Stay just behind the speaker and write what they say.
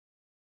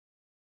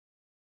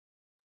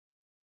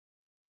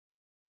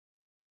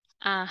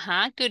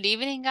Good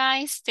evening,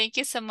 guys. Thank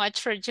you so much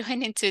for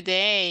joining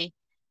today.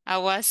 I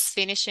was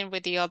finishing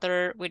with the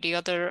other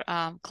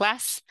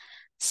class.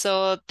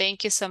 So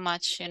thank you so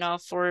much,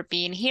 for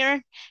being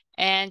here.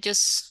 And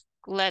just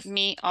let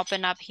me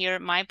open up here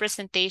my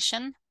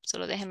presentation.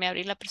 Solo déjeme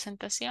abrir la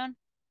presentación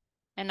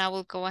and I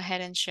will go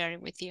ahead and share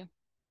it with you.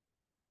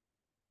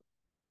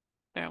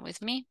 Bear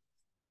with me.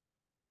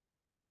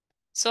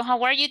 So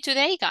how are you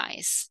today,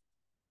 guys?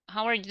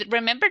 How are you?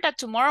 Remember that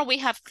tomorrow we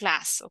have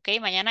class, okay?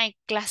 Mañana hay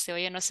clase,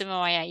 oye, no se me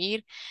vaya a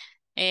ir.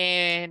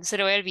 No se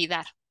le voy a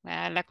olvidar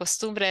la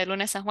costumbre de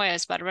lunes a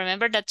jueves, but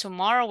remember that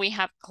tomorrow we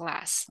have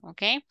class,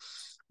 okay?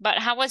 But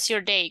how was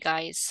your day,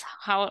 guys?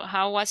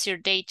 How was your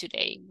day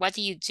today? What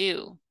do you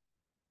do?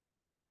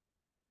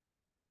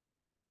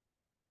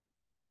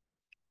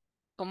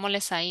 ¿Cómo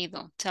les ha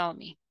ido? Tell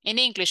me. In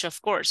English,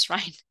 of course,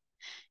 right?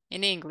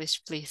 In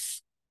English,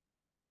 please.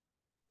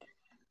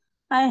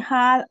 I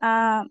had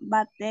a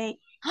bad day.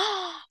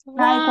 I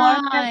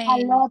worked a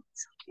Why? lot.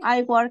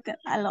 I worked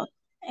a lot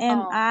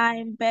and Oh.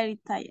 I'm very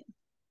tired.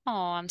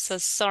 Oh, I'm so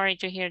sorry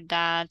to hear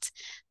that,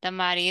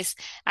 Damaris.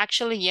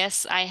 Actually,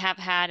 yes, I have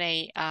had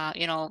a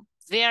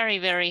very,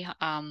 very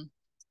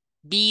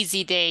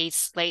busy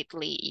days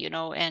lately,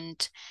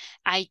 and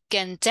I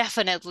can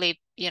definitely,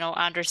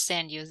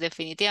 understand you.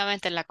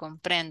 Definitivamente la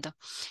comprendo.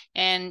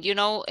 And,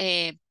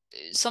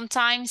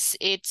 sometimes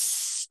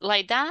it's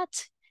like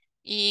that.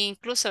 E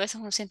incluso a veces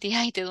uno siente,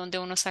 ay, de dónde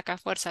uno saca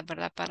fuerza,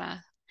 ¿verdad?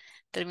 Para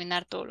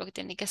terminar todo lo que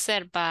tiene que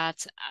hacer.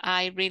 But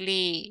I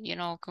really,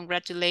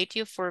 congratulate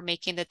you for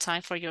making the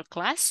time for your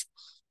class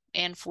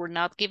and for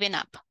not giving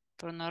up,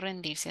 por no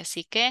rendirse.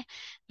 Así que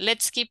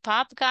let's keep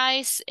up,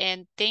 guys,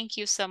 and thank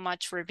you so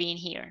much for being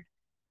here.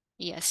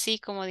 Y así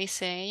como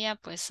dice ella,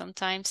 pues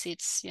sometimes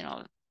it's,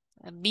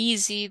 a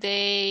busy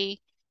day,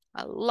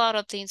 a lot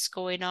of things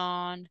going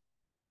on,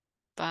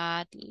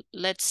 but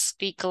let's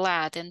be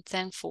glad and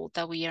thankful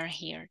that we are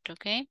here,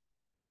 okay?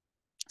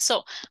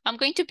 So I'm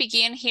going to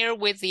begin here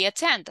with the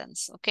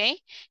attendance, okay?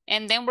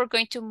 And then we're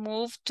going to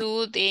move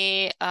to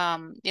the,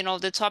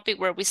 the topic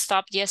where we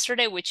stopped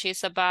yesterday, which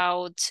is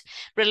about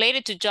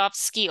related to job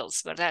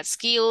skills, ¿verdad?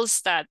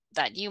 Skills that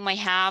you might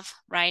have,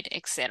 right,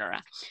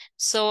 etc.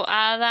 So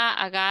Ada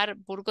Agar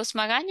Burgos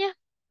Magaña.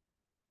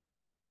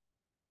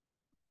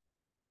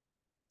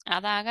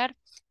 Ada Agar.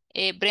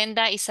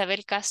 Brenda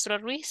Isabel Castro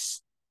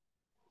Ruiz.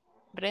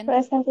 Brenda.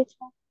 Present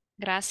teacher.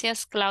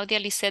 Gracias. Claudia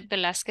Lisette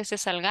Velázquez de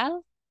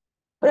Salgado.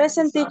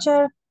 Present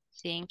teacher.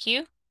 Thank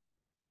you.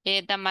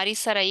 Damaris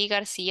Saraí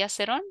García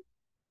Cerón.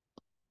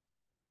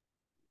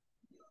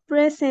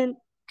 Present.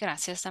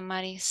 Gracias,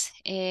 Damaris.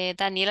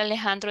 Daniel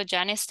Alejandro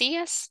Llanes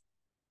Díaz.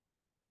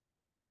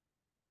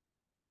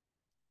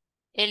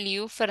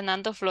 Eliu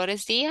Fernando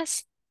Flores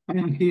Díaz.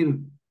 I'm here.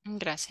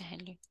 Gracias,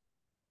 Eliu.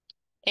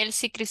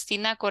 Elsie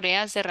Cristina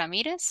Coreas de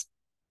Ramírez.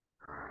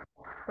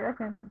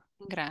 Present.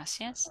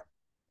 Gracias.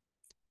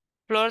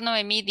 Flor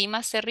Noemí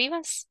Dimas de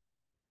Rivas.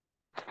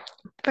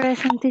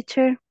 Present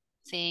teacher.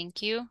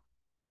 Thank you.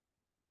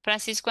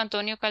 Francisco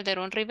Antonio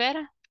Calderón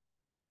Rivera.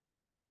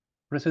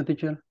 Present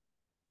teacher.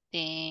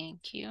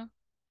 Thank you.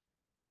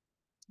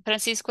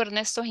 Francisco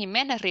Ernesto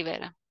Jiménez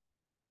Rivera.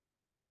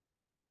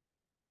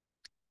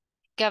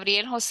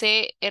 Gabriel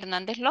José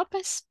Hernández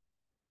López.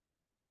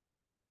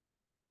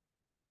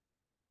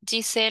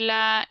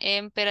 Gisela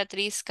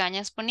Emperatriz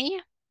Cañas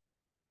Bonilla.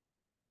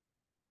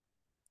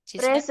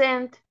 Gisela.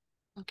 Present.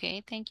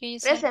 Ok, thank you,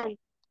 Gisela. Present.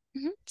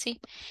 Sí.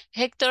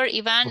 Héctor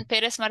Iván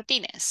Pérez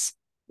Martínez.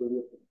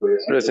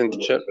 Present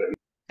teacher.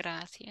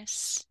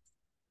 Gracias.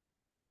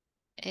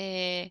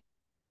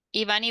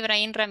 Iván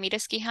Ibrahim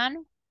Ramírez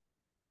Quijano.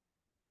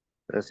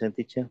 Present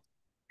teacher.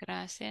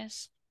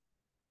 Gracias.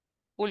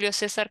 Julio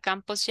César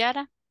Campos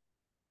Yara.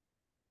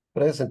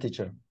 Present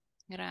teacher.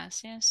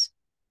 Gracias.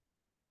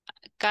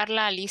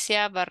 Carla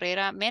Alicia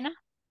Barrera Mena.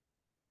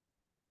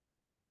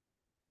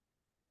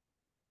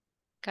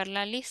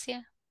 Carla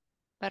Alicia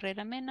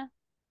Barrera Mena.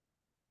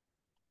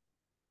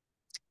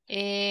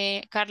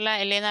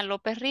 Carla Elena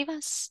López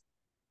Rivas.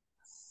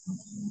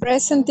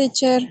 Present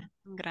teacher.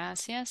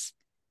 Gracias.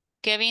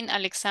 Kevin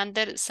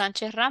Alexander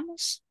Sánchez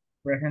Ramos.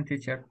 Present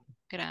teacher.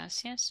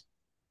 Gracias.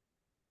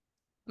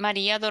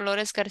 María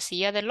Dolores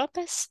García de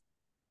López.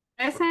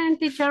 Present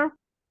teacher.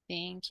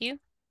 Thank you.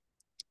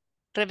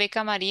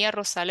 Rebeca María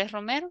Rosales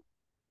Romero.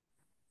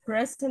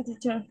 Present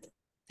teacher.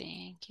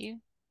 Thank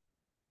you.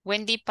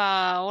 Wendy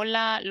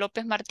Paola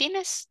López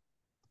Martínez.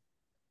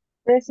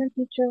 Present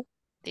teacher.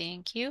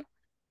 Thank you.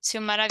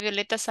 Xiomara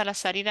Violeta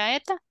Salazar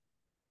Iraeta.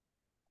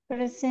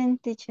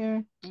 Present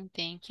teacher.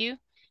 Thank you.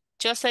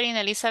 Jocelyn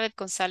Elizabeth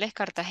González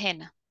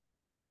Cartagena.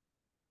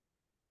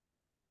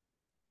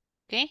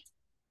 Okay.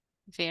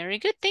 Very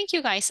good. Thank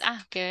you, guys.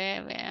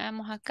 Que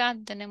veamos acá.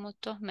 Tenemos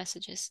dos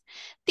messages.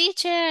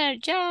 Teacher,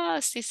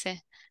 just,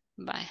 dice.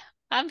 Bye.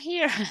 I'm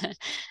here.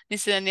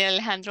 Dice Daniel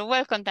Alejandro.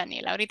 Welcome,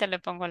 Daniel. Ahorita le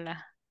pongo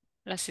la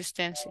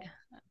asistencia.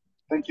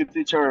 Thank you,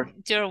 teacher.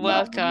 You're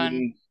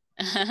welcome.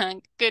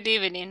 Good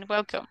evening.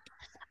 Welcome.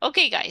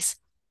 Okay, guys.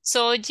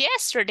 So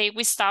yesterday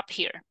we stopped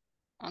here.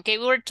 Okay,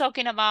 we were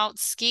talking about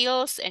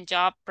skills and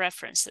job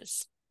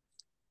preferences.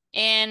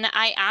 And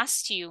I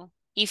asked you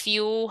if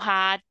you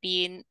had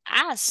been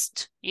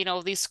asked, you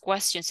know, these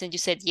questions and you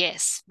said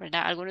yes,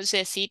 ¿verdad? Algunos de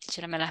ustedes sí,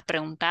 teacher, me las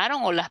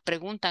preguntaron o las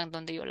preguntan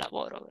donde yo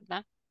laboro,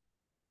 ¿verdad?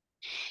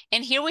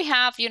 And here we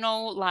have, you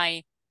know,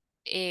 like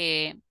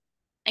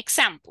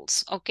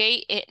examples,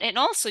 okay? And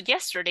also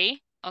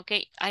yesterday,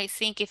 okay, I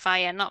think if I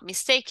am not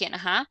mistaken,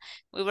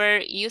 we were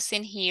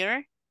using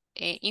here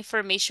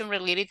information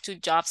related to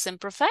jobs and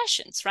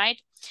professions,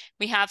 right?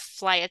 We have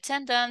flight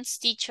attendants,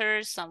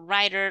 teachers, some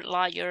writer,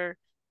 lawyer,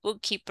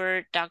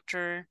 bookkeeper,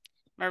 doctor,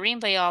 marine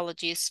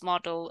biologist,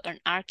 model, and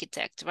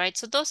architect, right?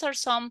 So those are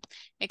some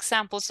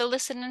examples. So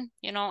listen,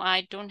 you know,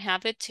 I don't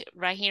have it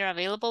right here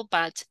available,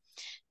 but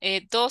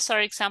those are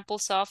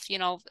examples of, you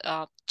know,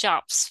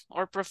 jobs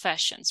or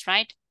professions,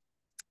 right?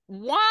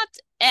 What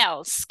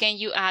else can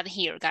you add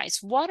here, guys?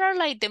 What are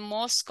like the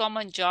most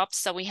common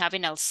jobs that we have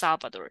in El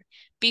Salvador?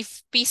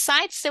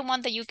 Besides the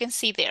one that you can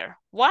see there,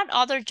 what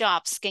other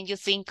jobs can you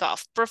think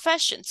of?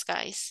 Professions,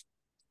 guys.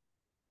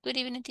 Good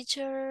evening,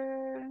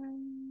 teacher.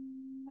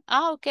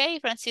 Ah, okay,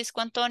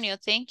 Francisco Antonio,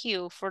 thank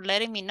you for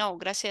letting me know.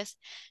 Gracias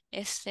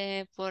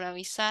por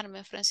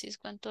avisarme,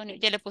 Francisco Antonio.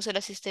 Ya le puse la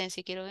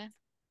asistencia, quiero ver.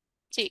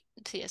 Sí,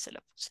 ya se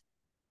la puse.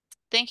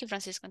 Thank you,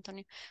 Francisco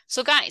Antonio.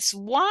 So, guys,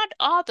 what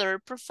other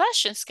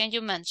professions can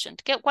you mention?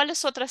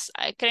 ¿Cuáles otras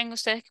creen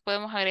ustedes que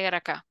podemos agregar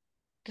acá?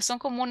 Que son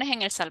comunes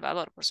en El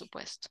Salvador, por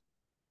supuesto.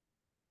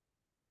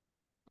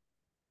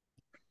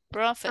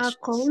 Professions.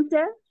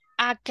 Accountant.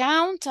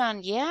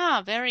 Accountant,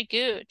 yeah, very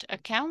good.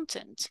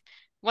 Accountant.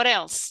 What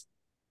else?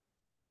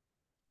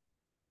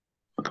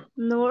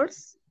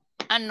 Nurse.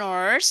 A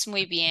nurse,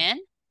 muy bien.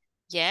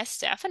 Yes,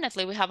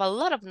 definitely. We have a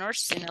lot of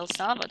nurses in El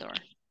Salvador.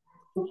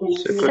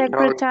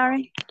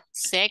 Secretary.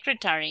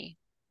 Secretary.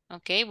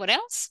 Okay, what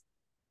else?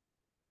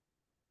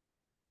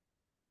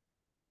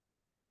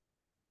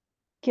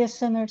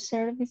 Customer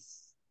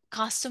service.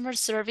 Customer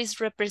service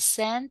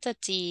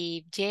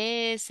representative.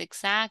 Yes,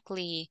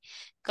 exactly.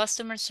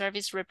 Customer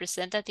service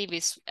representative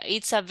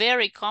it's a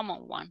very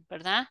common one,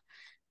 ¿verdad?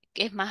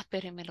 Es más,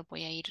 espérenme, lo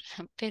voy a ir.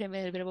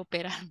 Espérenme el verbo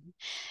esperar.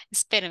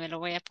 Espérenme, lo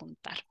voy a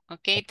apuntar.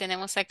 Ok,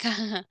 tenemos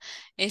acá,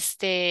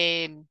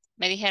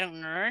 me dijeron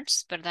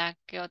nurse, ¿verdad?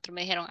 ¿Qué otro?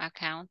 Me dijeron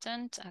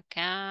accountant,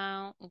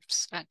 accountant.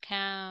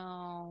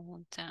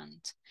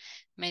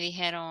 Me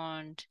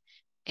dijeron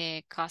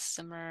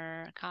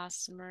customer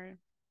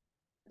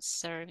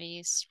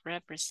service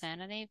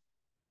representative,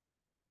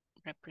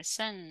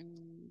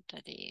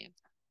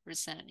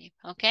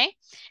 ¿ok?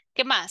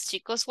 ¿Qué más,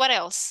 chicos? What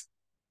else?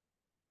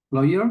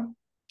 Lawyer.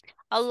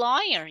 A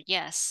lawyer,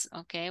 yes.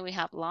 Okay, we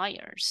have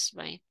lawyers,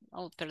 right?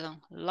 Oh,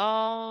 perdón,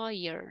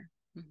 lawyer.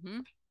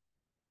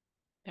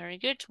 Very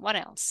good. What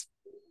else?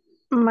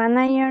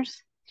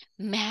 Managers.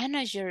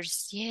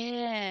 Managers,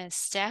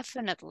 yes,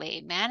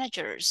 definitely.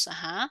 Managers,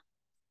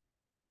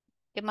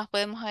 ¿Qué más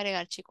podemos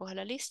agregar, chicos, a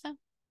la lista?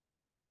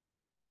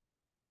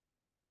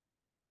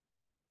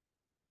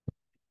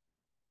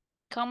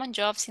 Common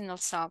jobs in El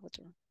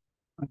Salvador.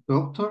 A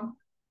doctor.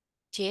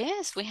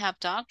 Yes, we have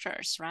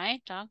doctors,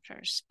 right?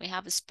 Doctors. We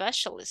have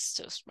specialists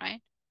too,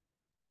 right?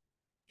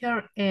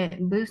 Sure,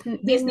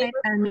 business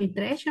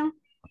administration.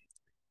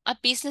 A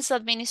business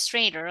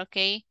administrator,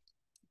 okay?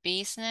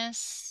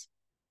 Business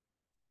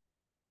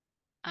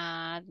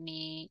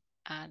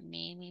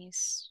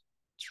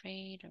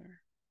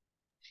administrator.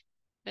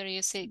 Pero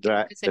yo sé,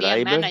 creo que sería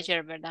Driver.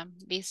 manager, ¿verdad?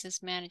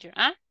 Business manager.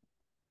 ¿Ah?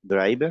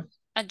 Driver.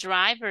 A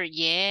driver,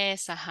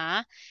 yes,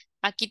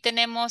 Aquí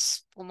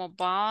tenemos como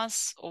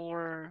bus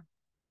or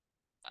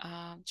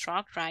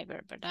truck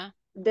driver, ¿verdad?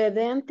 The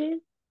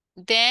dentist.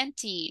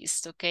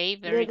 Dentist, okay,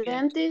 very The good.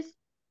 dentist.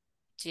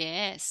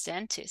 Yes,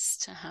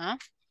 dentist,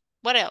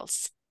 What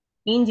else?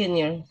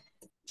 Engineer.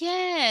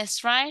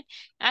 Yes, right.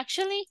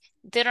 Actually,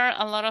 there are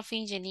a lot of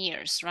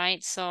engineers,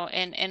 right? So,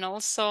 and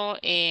also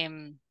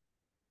in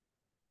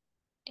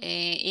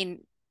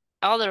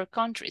other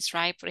countries,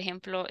 right? Por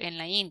ejemplo, en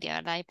la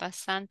India, ¿verdad? Hay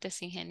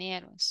bastantes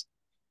ingenieros.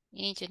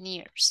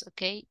 Engineers,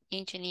 okay?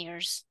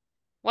 Engineers.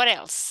 What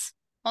else?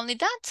 Only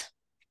that?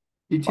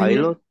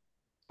 Pilot.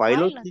 Pilot.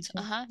 Pilot,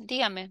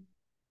 dígame.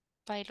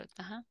 Pilot,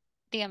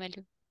 dígame,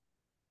 Lu.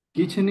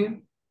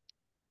 Kitchener.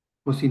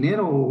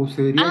 Cocinero o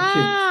sería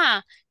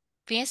chef.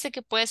 Fíjense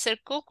que puede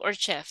ser cook o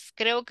chef.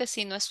 Creo que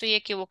si no estoy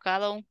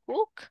equivocado, un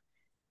cook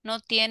no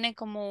tiene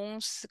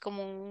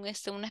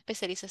una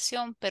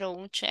especialización, pero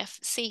un chef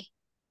sí.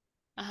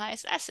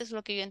 Eso es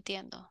lo que yo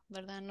entiendo,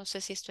 ¿verdad? No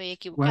sé si estoy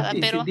equivocada, What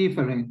is pero the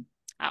difference?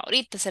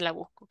 ahorita se la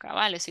busco,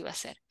 cabal, eso iba a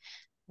ser.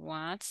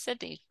 What's the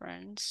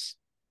difference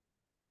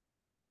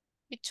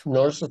between...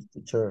 Nurses,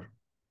 teacher.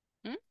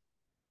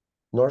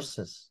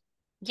 Nurses.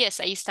 Yes,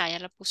 ahí está, ya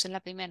la puse en la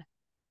primera.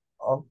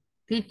 Oh.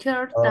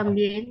 Teacher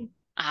también.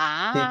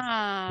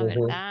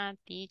 ¿Verdad?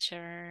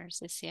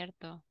 Teachers, es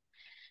cierto.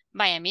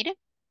 Vaya, mire,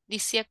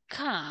 dice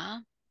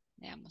acá,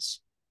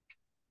 veamos.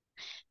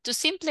 To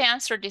simply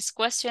answer this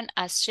question,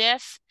 as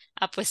chef,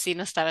 pues sí,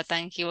 no estaba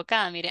tan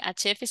equivocada. Mire, a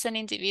chef is an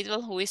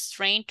individual who is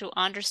trained to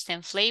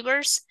understand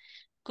flavors,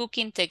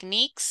 cooking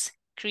techniques,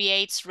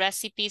 creates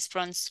recipes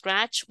from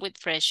scratch with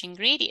fresh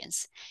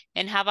ingredients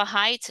and have a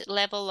high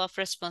level of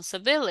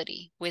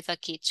responsibility within a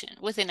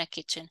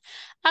kitchen.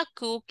 A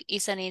cook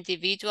is an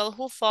individual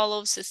who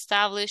follows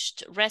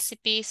established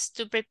recipes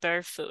to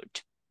prepare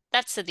food.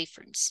 That's the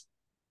difference,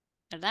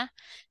 ¿verdad?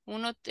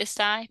 Uno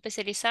está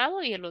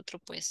especializado y el otro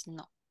pues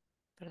no,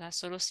 ¿verdad?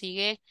 Solo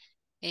sigue,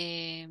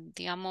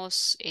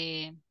 digamos,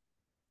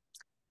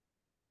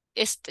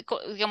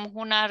 digamos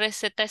una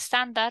receta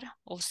estándar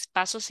o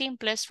pasos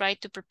simples, right,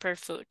 to prepare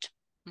food.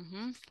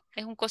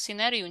 Es un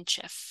cocinero y un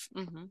chef.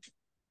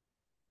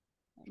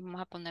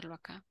 Vamos a ponerlo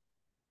acá.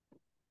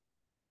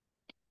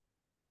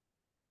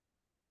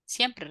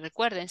 Siempre,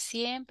 recuerden,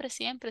 siempre,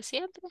 siempre,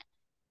 siempre.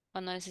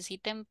 Cuando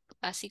necesiten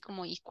así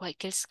como, ¿y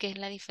qué es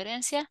la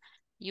diferencia?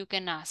 You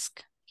can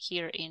ask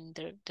here in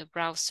the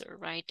browser,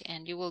 right?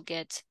 And you will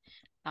get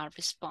a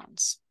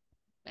response.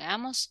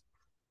 Veamos.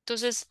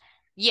 Entonces,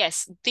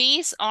 yes,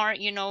 these are,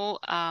 you know,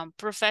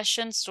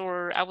 professions,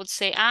 or I would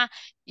say,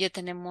 ya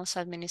tenemos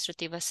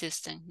administrative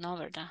assistant, ¿no,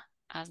 verdad?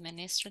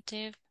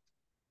 Administrative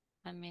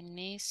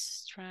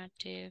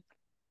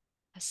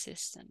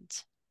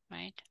assistant,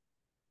 right?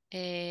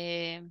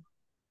 Teacher,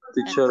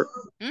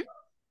 ¿Mm?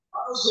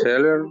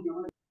 seller,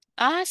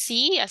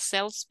 Sí, a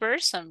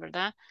salesperson,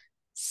 ¿verdad?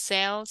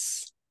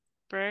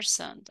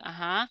 Salesperson,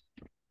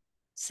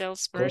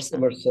 salesperson.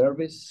 Customer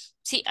service.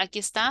 Sí, aquí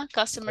está,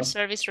 customer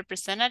service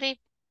representative.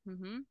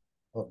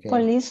 Okay.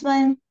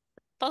 Policeman.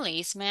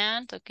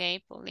 Policeman,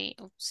 okay,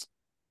 policeman.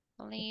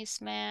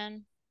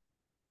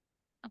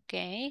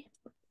 Okay,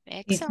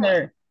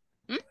 excellent.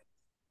 Teacher,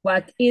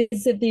 what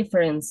is the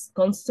difference?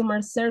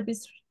 Customer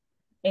service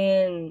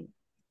and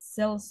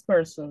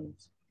salesperson.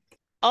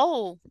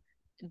 Oh,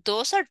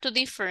 those are two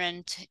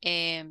different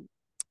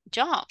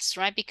jobs,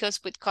 right?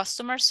 Because with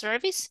customer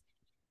service,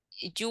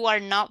 you are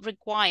not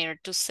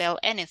required to sell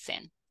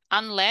anything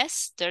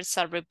unless there's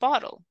a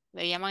rebuttal.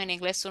 Le llaman en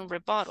inglés un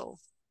rebuttal.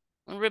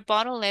 Un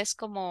rebuttal es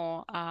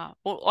como,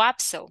 o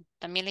upsell,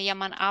 también le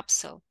llaman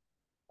upsell.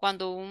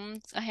 Cuando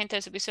un agente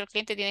de servicio al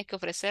cliente tiene que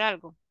ofrecer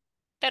algo,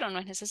 pero no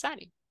es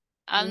necesario,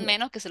 al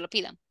menos que se lo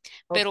pidan.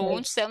 Pero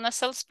una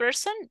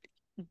salesperson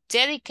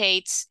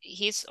dedicates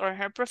his or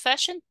her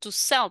profession to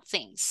sell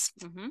things.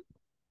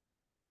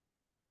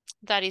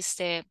 That is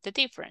the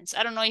difference.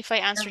 I don't know if I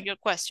answered your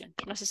question.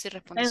 No sé si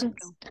respondí su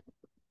pregunta.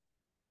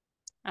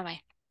 All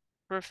right,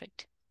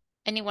 perfect.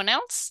 Anyone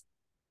else?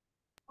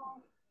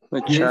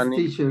 Yes,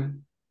 teacher.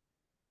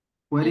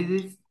 What is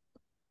this?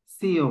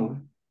 CEO.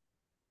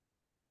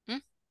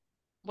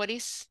 What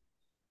is?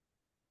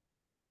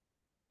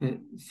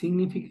 ¿Cuál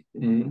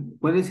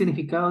es el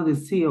significado de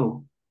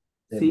CEO?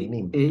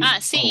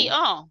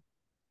 CEO.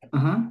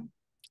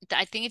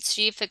 I think it's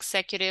Chief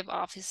Executive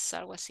Officer,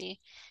 algo así.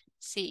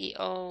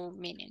 CEO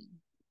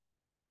meaning.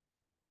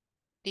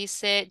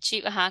 Dice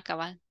Chief,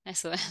 cabal,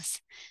 eso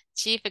es.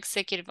 Chief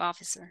Executive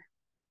Officer.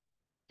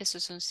 Eso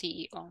es un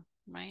CEO,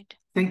 right?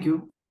 Thank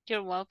you.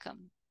 You're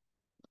welcome.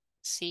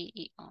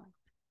 CEO.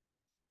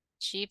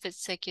 Chief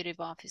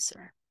Executive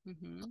Officer.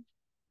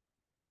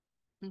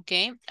 Ok,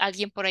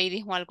 alguien por ahí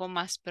dijo algo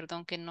más,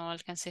 perdón que no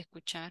alcancé a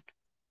escuchar.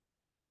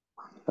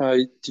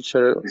 Hi,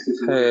 teacher.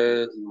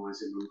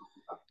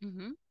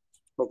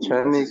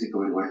 Mechanic.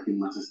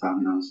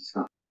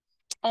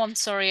 Oh, I'm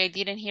sorry, I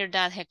didn't hear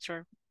that,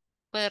 Hector.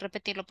 ¿Puede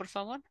repetirlo, por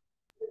favor?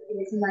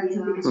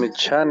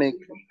 Mechanic.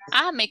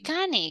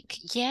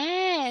 Mechanic.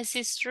 Yes,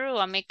 it's true,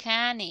 a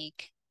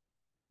mechanic.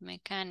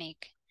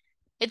 Mechanic.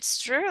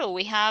 It's true.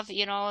 We have,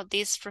 you know,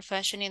 this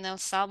profession in El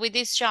Salvador, with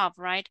this job,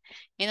 right?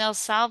 In El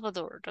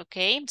Salvador,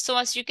 okay? So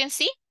as you can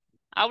see,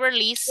 our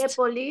list. The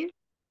police.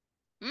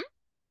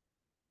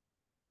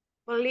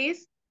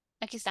 Police.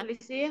 Aquí está.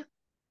 Policía.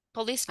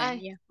 Policeman,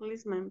 yeah.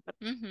 Policeman.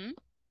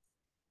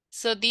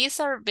 So these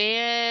are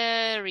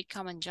very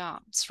common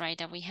jobs, right,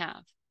 that we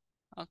have,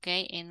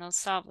 okay, in El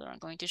Salvador. I'm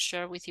going to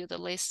share with you the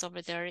list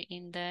over there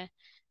in the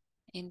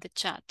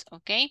chat,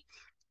 okay?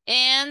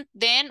 And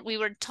then we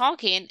were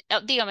talking,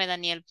 dígame,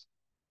 Daniel,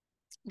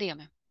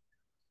 dígame.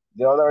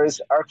 The other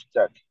is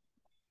architect.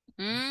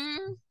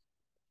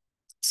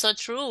 So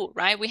true,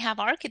 right? We have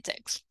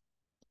architects.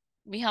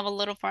 We have a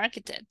lot of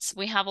architects.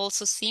 We have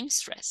also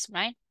seamstress,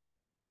 right?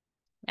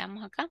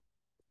 Veamos acá.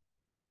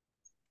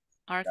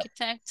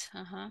 Architect,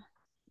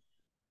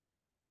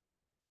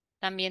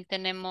 También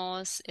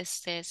tenemos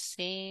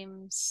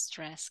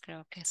seamstress,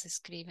 creo que se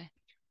escribe,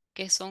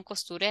 que son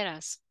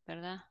costureras,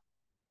 ¿verdad?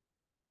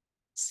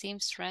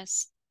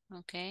 Seamstress,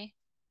 ok.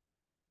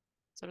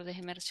 Solo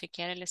déjeme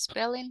chequear el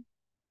spelling.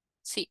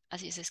 Sí,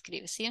 así se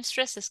escribe.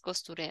 Seamstress es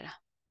costurera.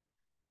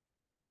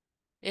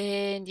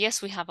 And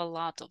yes, we have a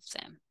lot of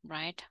them,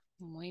 right?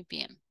 Muy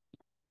bien.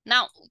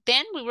 Now,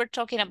 then we were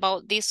talking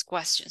about these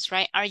questions,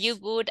 right? Are you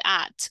good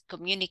at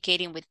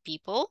communicating with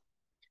people?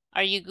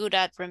 Are you good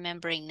at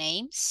remembering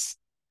names?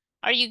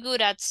 Are you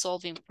good at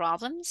solving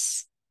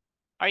problems?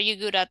 Are you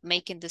good at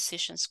making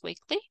decisions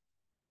quickly?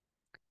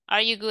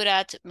 Are you good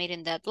at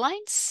meeting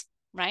deadlines,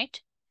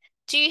 right?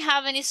 Do you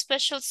have any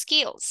special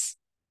skills,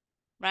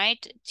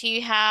 right? Do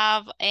you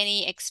have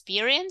any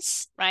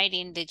experience, right,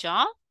 in the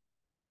job?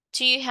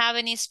 Do you have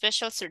any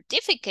special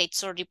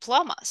certificates or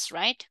diplomas,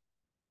 right?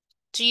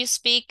 Do you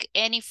speak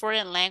any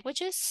foreign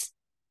languages?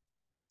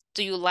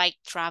 Do you like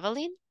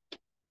traveling?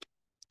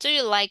 Do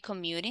you like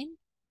commuting?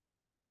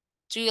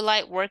 Do you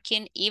like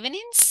working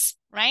evenings,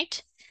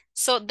 right?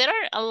 So there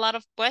are a lot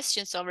of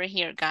questions over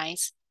here,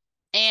 guys.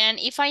 And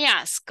if I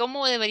ask,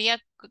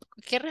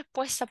 ¿qué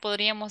respuesta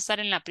podríamos dar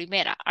en la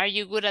primera? Are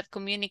you good at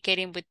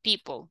communicating with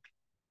people?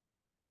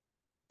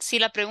 Si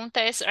la pregunta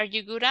es, are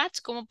you good at?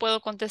 ¿Cómo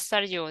puedo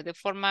contestar yo de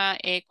forma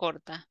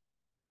corta?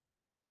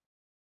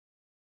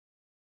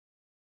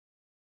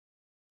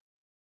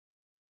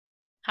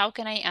 How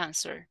can I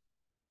answer?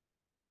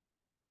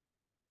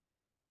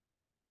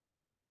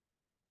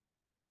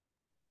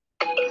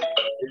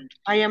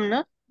 I am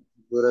not.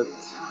 Good at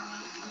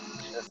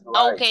That's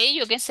right. Okay,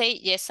 you can say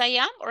yes I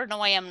am or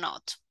no I am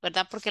not,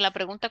 ¿verdad? Porque la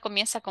pregunta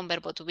comienza con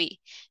verbo to be.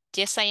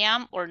 Yes I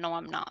am or no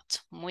I'm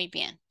not. Muy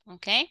bien,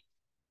 okay.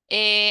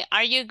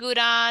 Are you good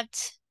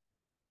at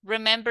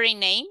remembering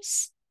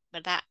names?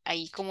 ¿Verdad?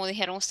 Ahí como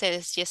dijeron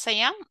ustedes, yes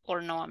I am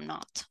or no I'm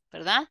not,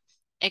 ¿verdad?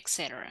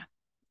 Etcétera.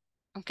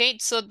 Okay,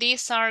 so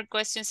these are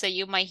questions that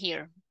you might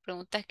hear.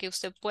 Preguntas que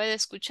usted puede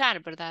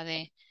escuchar, ¿verdad?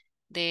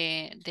 De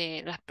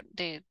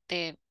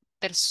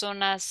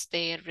personas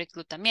de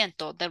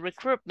reclutamiento, the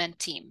recruitment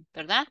team,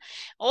 ¿verdad?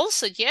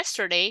 Also,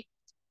 yesterday,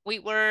 we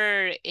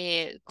were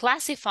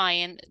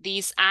classifying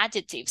these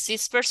adjectives,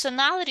 these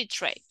personality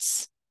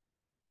traits,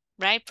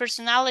 right?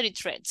 Personality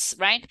traits,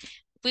 right?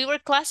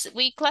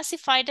 We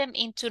classified them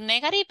into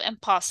negative and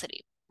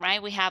positive,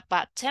 right? We have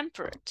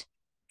bad-tempered.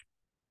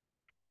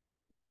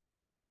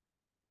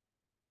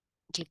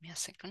 Give me a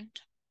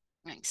second.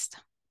 Ahí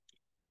está.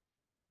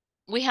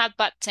 We have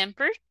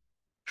bad-tempered,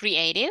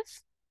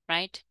 creative,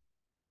 right?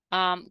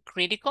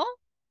 Critical,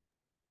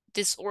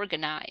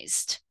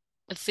 disorganized,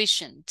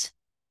 efficient,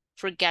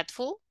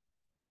 forgetful,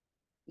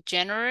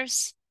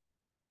 generous,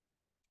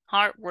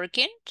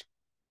 hardworking,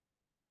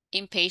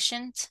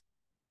 impatient,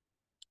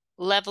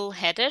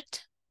 level-headed,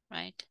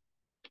 right?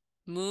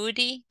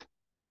 Moody,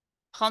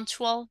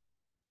 punctual,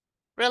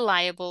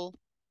 reliable,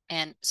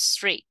 and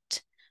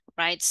strict,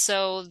 right?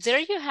 So there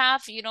you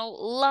have,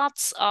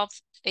 lots of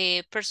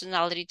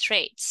personality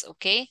traits,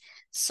 okay?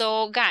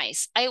 So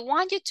guys, I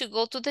want you to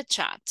go to the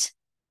chat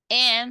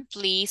and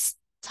please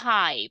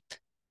type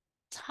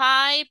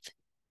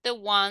the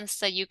ones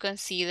that you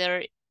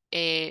consider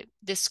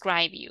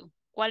describe you.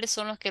 ¿Cuáles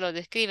son los que lo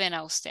describen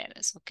a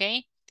ustedes,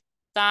 okay?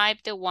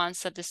 Type the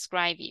ones that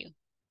describe you.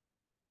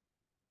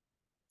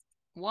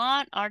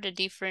 What are the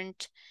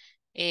different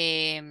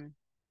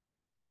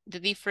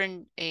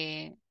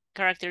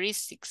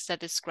characteristics that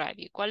describe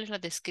you? ¿Cuáles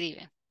las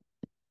describen?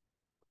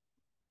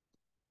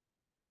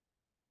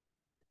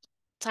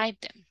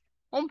 Type them.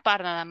 Un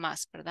par nada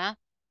más, ¿verdad?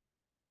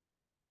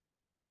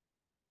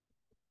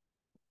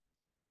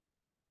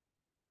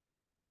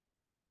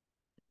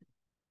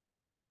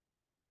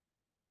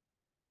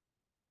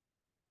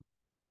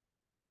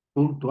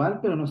 Puntual,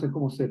 pero no sé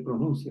cómo se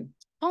pronuncia.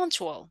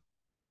 Punctual.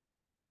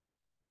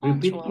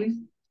 Repeat, Punctual. please.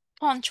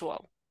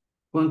 Punctual.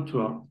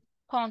 Punctual.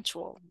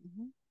 Punctual.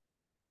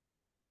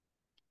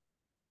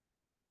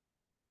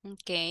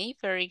 Okay,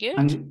 very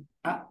good.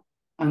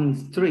 And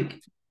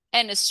strict.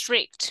 And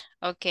strict.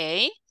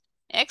 Okay,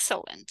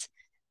 excellent.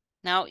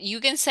 Now, you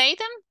can say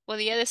them.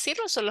 Podía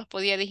decirlos o los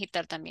podía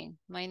digitar también.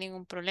 No hay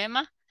ningún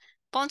problema.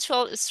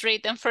 Punctual,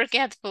 strict, and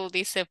forgetful,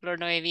 dice Flor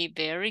Noevi.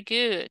 Very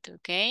good,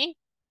 okay.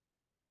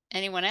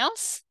 Anyone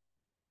else?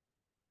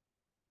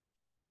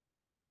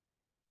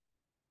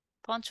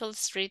 Punctual,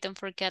 strict, and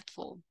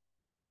forgetful.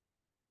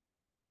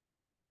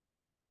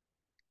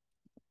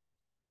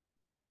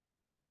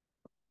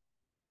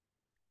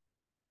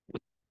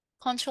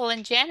 Punctual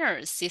and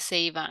generous, dice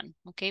Ivan.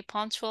 Okay,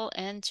 punctual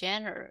and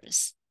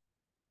generous.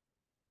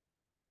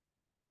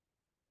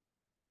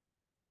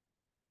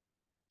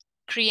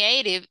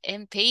 Creative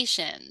and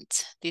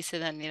patient, dice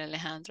Daniel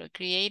Alejandro.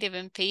 Creative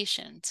and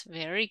patient.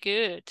 Very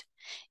good.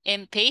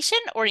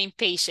 Impatient or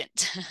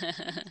impatient?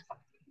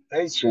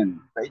 Patient.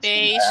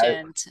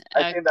 Patient.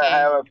 I think I Okay.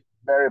 have a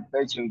very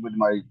patient with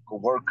my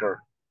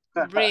coworker.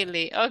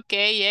 Really?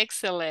 Okay,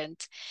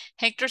 excellent.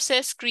 Hector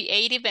says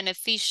creative and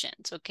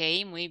efficient.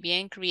 Okay, muy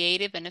bien,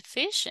 creative and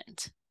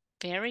efficient.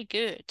 Very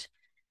good.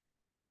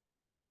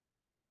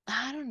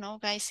 I don't know,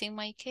 guys, in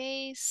my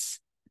case.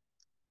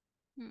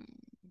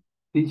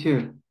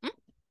 Teacher, ¿Mm?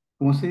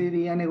 ¿cómo se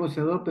diría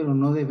negociador, pero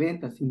no de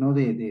venta, sino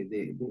de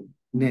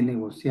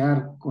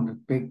negociar con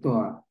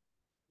respecto a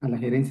la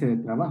gerencia de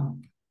trabajo?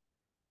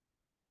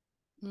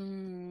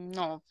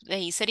 No,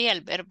 ahí sería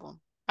el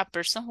verbo. A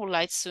person who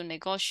likes to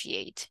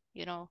negotiate,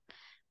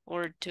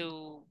 or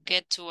to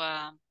get to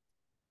a,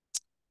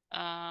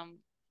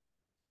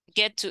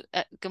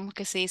 ¿cómo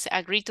que se dice?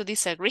 Agree to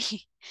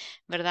disagree,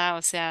 ¿verdad?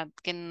 O sea,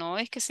 que no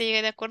es que se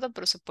llegue de acuerdo,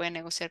 pero se puede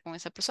negociar con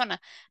esa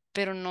persona.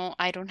 Pero no,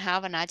 I don't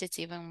have an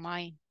adjective in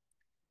mind.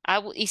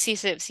 Y si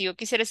yo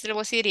quisiera decir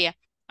algo así, diría,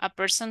 a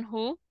person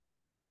who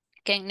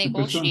can A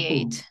person who.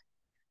 negotiate.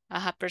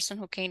 A person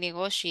who can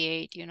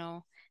negotiate,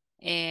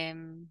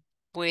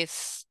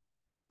 with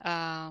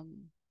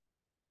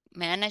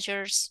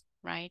managers,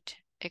 right,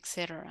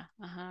 etc.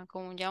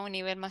 Con ya un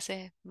nivel más,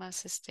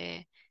 más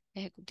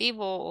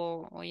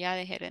ejecutivo o ya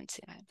de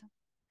gerencia, ¿verdad?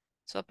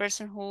 So a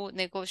person who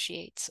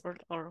negotiates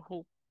or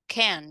who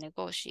can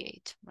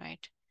negotiate,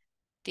 right,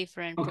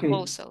 different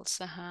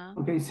proposals.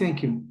 Okay,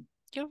 thank you.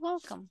 You're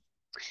welcome.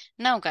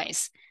 Now,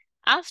 guys,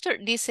 after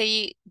this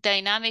a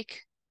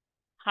dynamic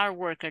hard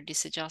worker,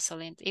 this is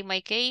Jocelyn. In my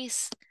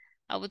case,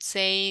 I would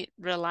say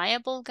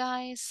reliable,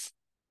 guys,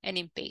 and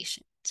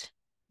impatient,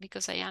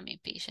 because I am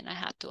impatient. I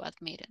have to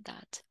admit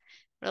that.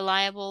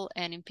 Reliable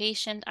and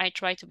impatient. I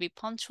try to be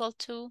punctual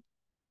too.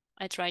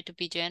 I try to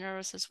be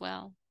generous as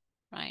well,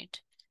 right?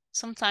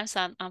 Sometimes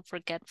I'm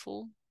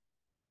forgetful,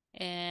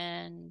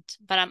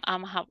 but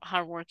I'm a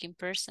hardworking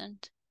person.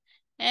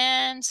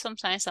 And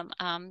sometimes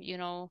I'm you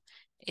know,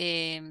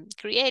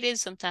 creative.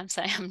 Sometimes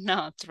I am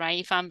not, right?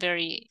 If I'm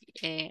very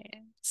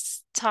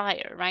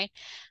tired, right?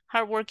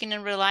 Hardworking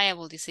and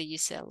reliable, dice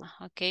Gisela.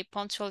 Okay,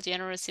 punctual,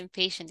 generous,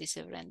 impatient, dice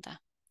Brenda.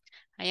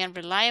 I am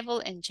reliable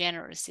and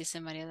generous, dice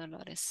Maria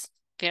Dolores.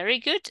 Very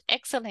good.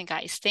 Excellent,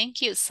 guys.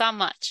 Thank you so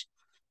much.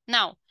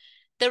 Now,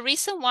 the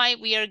reason why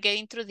we are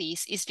getting through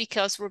this is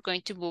because we're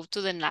going to move to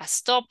the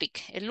last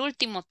topic, el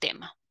último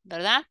tema,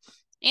 ¿verdad?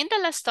 In the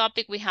last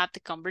topic, we have the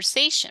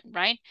conversation,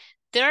 right?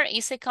 There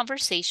is a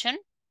conversation,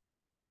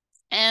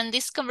 and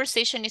this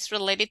conversation is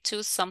related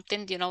to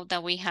something, you know,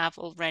 that we have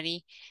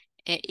already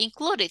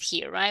included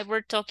here, right?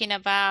 We're talking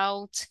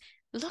about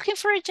looking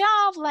for a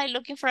job, like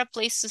looking for a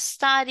place to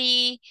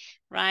study,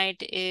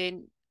 right?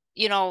 And,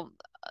 you know,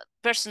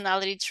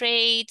 personality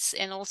traits,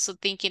 and also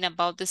thinking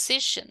about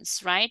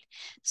decisions, right?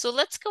 So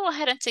let's go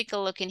ahead and take a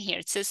look in here.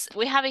 It says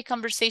we have a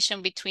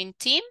conversation between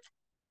Tim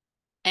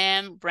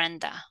and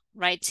Brenda,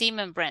 right? Tim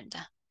and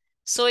Brenda.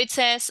 So it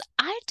says,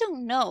 I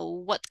don't know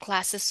what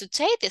classes to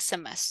take this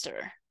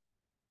semester.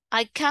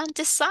 I can't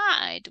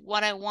decide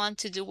what I want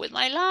to do with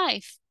my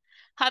life.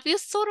 Have you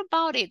thought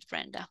about it,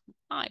 Brenda?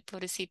 Ay,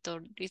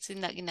 pobrecito, it's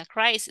in a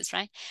crisis,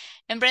 right?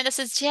 And Brenda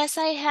says, yes,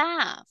 I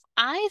have.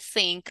 I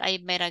think I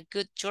met a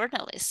good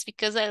journalist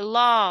because I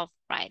love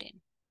writing.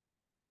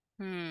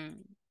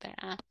 Maybe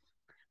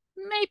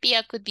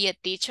I could be a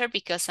teacher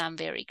because I'm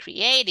very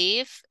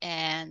creative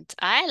and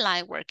I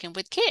like working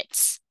with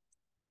kids.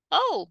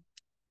 Oh,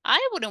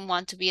 I wouldn't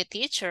want to be a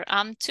teacher.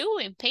 I'm too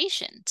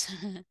impatient,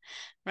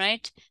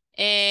 right?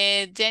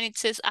 Then it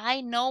says,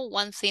 I know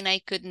one thing I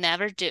could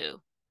never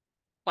do.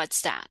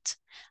 What's that?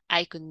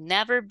 I could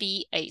never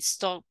be a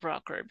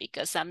stockbroker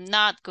because I'm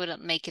not good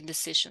at making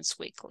decisions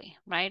quickly,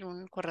 right?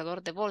 Un corredor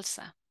de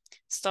bolsa,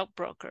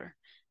 stockbroker,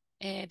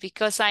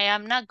 because I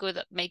am not good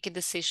at making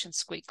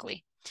decisions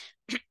quickly.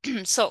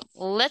 So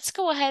let's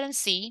go ahead and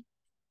see,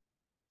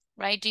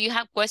 right? Do you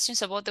have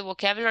questions about the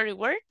vocabulary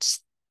words?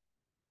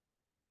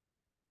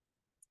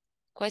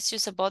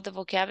 Questions about the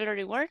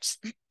vocabulary words?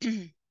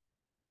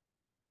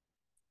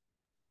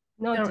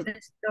 No,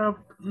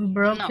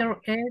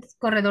 Stockbroker es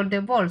corredor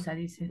de bolsa,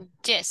 dice.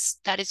 Yes,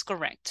 that is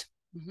correct.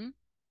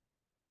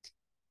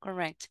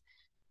 Correct.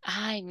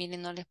 Ay,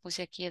 miren, no les puse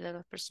aquí de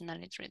los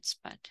personality traits,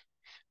 but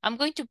I'm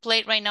going to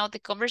play right now the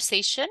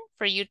conversation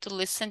for you to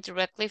listen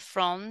directly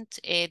from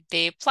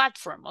the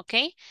platform,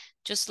 okay?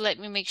 Just let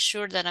me make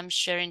sure that I'm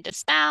sharing the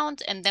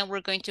sound, and then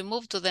we're going to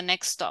move to the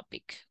next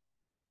topic.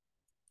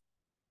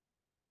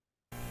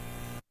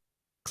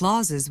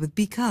 Clauses with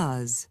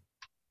because.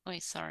 Oh,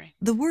 sorry.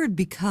 The word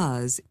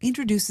because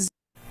introduces...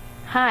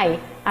 Hi,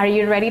 are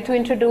you ready to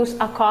introduce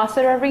a cause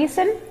or a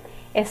reason?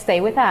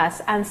 Stay with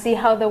us and see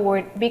how the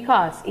word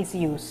because is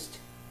used.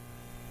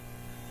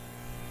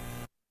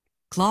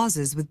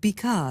 Clauses with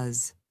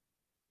because.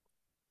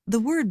 The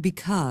word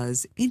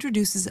because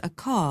introduces a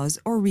cause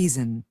or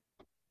reason.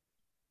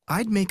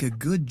 I'd make a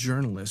good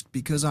journalist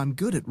because I'm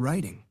good at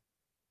writing.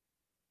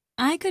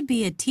 I could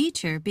be a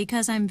teacher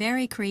because I'm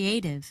very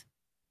creative.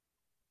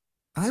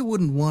 I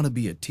wouldn't want to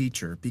be a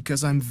teacher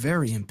because I'm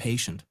very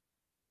impatient.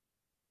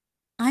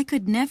 I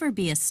could never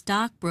be a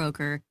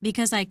stockbroker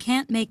because I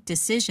can't make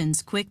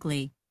decisions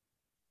quickly.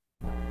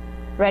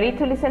 Ready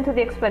to listen to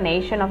the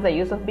explanation of the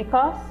use of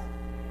because?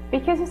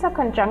 Because is a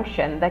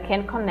conjunction that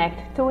can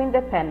connect two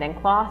independent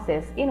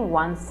clauses in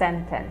one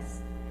sentence.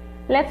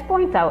 Let's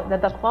point out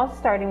that the clause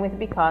starting with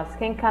because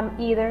can come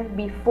either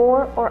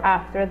before or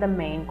after the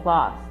main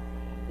clause.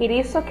 It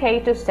is okay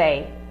to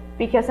say,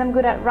 because I'm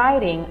good at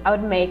writing, I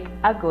would make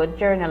a good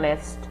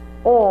journalist.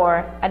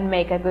 Or, I'd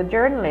make a good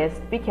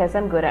journalist because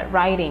I'm good at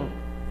writing.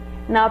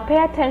 Now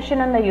pay attention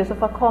on the use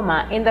of a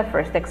comma in the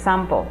first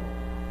example.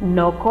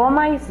 No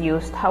comma is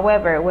used,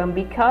 however, when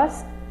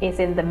because is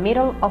in the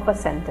middle of a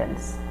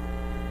sentence.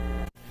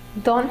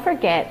 Don't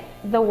forget,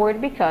 the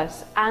word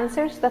because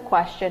answers the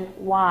question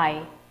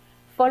why.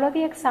 Follow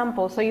the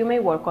example so you may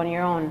work on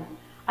your own.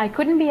 I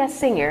couldn't be a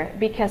singer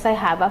because I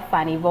have a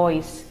funny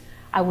voice.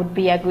 I would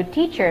be a good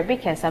teacher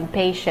because I'm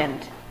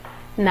patient.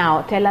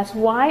 Now tell us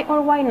why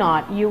or why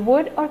not you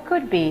would or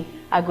could be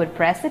a good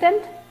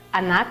president,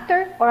 an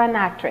actor, or an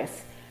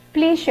actress.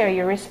 Please share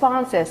your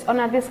responses on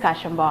our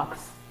discussion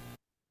box.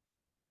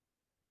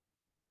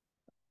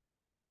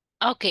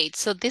 Okay,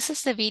 so this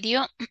is the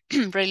video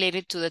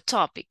related to the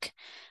topic.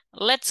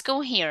 Let's go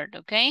here,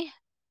 okay?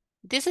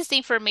 This is the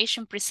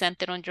information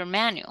presented on your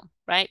manual,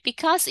 right?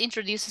 Because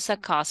introduces a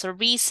cause or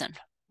reason,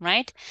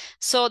 right?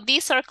 So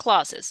these are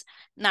clauses.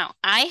 Now,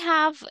 I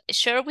have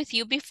shared with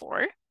you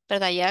before,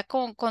 ¿verdad? Ya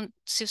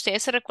si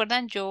ustedes se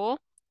recuerdan, yo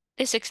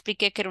les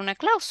expliqué que era una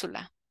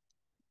cláusula.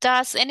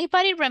 Does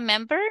anybody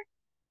remember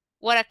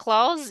what a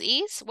clause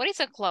is? What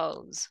is a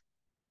clause?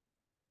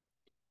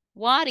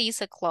 What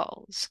is a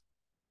clause?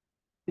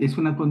 ¿Es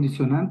una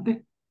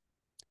condicionante?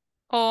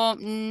 Oh,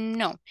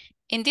 no.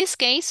 In this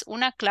case,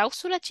 una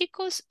cláusula,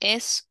 chicos,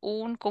 es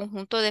un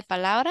conjunto de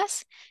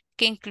palabras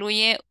que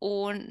incluye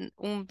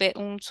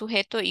un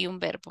sujeto y un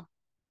verbo.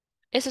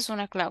 Esa es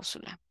una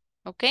cláusula,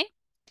 ¿ok?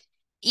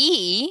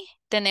 Y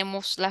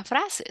tenemos las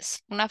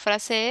frases. Una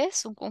frase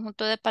es un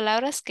conjunto de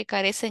palabras que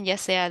carecen ya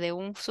sea de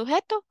un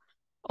sujeto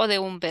o de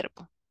un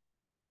verbo,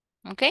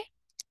 ¿ok?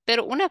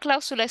 Pero una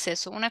cláusula es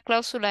eso. Una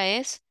cláusula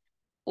es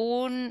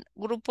un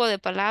grupo de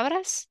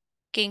palabras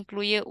que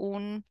incluye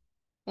un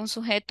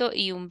sujeto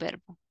y un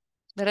verbo,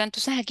 ¿verdad?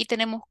 Entonces aquí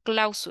tenemos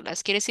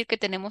cláusulas, quiere decir que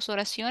tenemos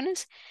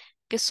oraciones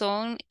que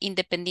son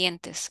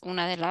independientes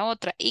una de la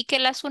otra y que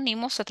las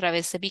unimos a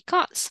través de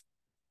because.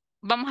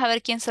 Vamos a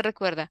ver quién se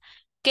recuerda.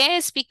 ¿Qué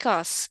es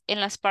because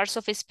en las parts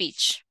of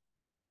speech?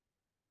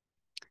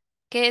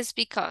 ¿Qué es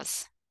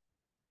because?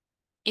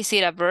 Is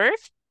it a verb?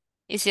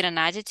 Is it an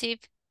adjective?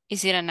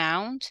 Is it a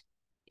noun?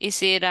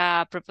 Is it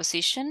a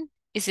preposition?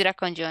 Is it a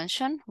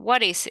conjunction?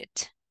 What is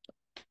it?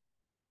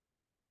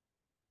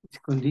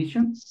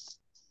 Condition.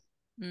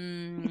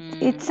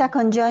 It's a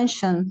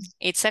conjunction.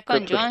 It's a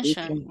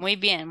conjunction. Muy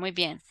bien, muy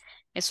bien.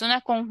 Es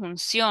una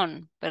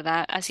conjunción,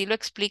 ¿verdad? Así lo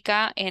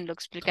explicaron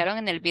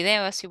en el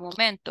video hace un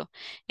momento.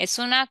 Es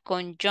una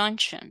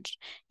conjunction.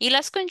 Y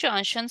las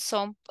conjunctions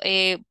son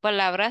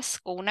palabras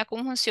o una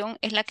conjunción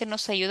es la que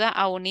nos ayuda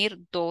a unir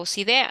dos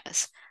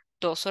ideas,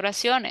 dos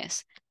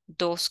oraciones,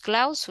 dos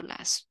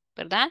cláusulas,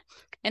 ¿verdad?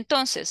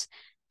 Entonces,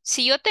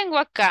 si yo tengo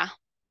acá,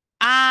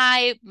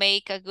 I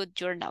make a good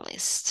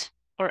journalist.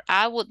 Or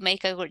I would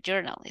make a good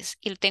journalist.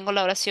 Y tengo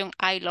la oración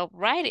I love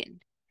writing.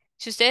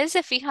 Si ustedes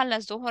se fijan,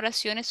 las dos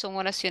oraciones son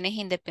oraciones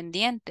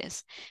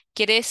independientes.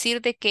 Quiere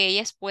decir de que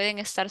ellas pueden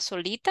estar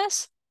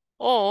solitas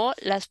o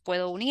las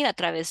puedo unir a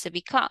través de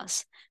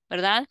because,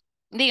 ¿verdad?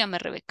 Dígame,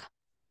 Rebeca.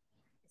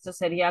 Eso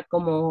sería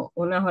como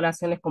unas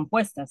oraciones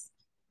compuestas.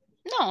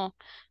 No.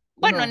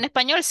 Bueno, No. en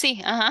español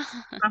sí, ajá.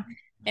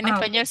 En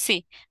español Ok.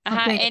 sí.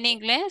 Ajá, Ok. en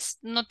inglés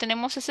no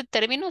tenemos ese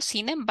término,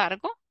 sin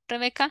embargo,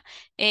 Rebeca,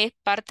 es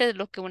parte de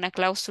lo que una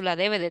cláusula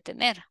debe de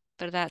tener,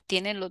 ¿verdad?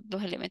 Tiene los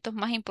elementos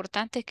más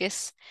importantes que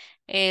es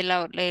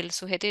el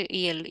sujeto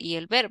y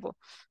el verbo.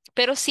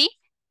 Pero sí,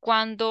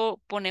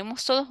 cuando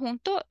ponemos todo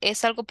junto,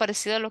 es algo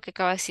parecido a lo que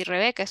acaba de decir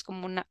Rebeca, es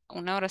como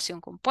una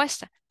oración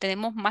compuesta.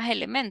 Tenemos más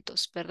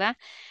elementos, ¿verdad?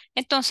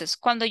 Entonces,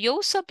 cuando yo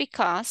uso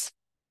because,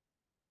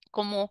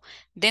 como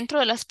dentro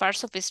de las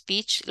parts of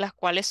speech, las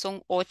cuales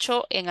son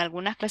 8, en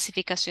algunas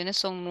clasificaciones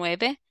son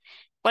 9.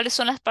 ¿Cuáles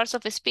son las parts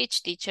of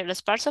speech, teacher?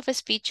 Las parts of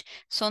speech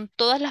son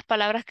todas las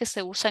palabras que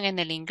se usan en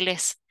el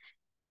inglés.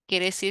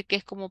 Quiere decir que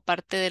es como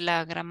parte de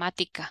la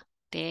gramática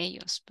de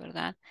ellos,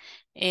 ¿verdad?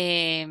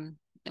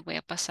 Le voy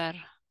a pasar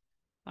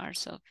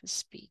parts of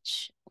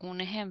speech.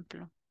 Un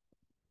ejemplo.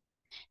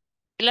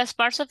 Las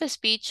parts of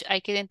speech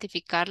hay que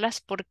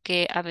identificarlas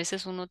porque a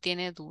veces uno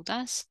tiene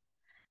dudas,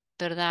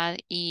 ¿verdad?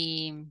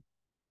 Y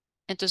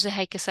entonces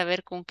hay que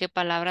saber con qué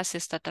palabras se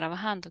está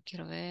trabajando.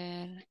 Quiero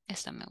ver,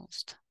 esta me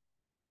gusta.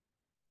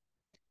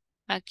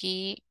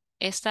 Aquí,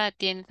 esta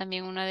tiene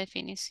también una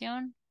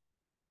definición,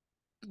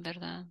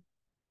 ¿verdad?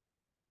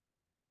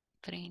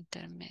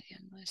 Preintermedio,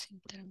 no es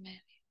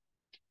intermedio.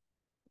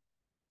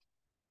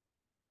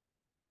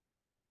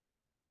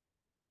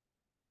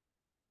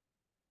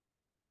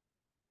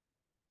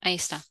 Ahí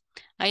está.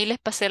 Ahí les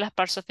pasé las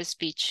parts of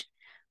speech.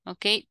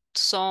 ¿Ok?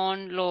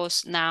 Son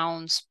los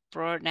nouns,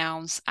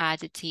 pronouns,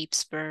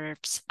 adjectives,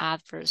 verbs,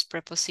 adverbs,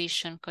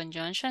 preposition,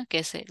 conjunction, que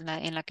es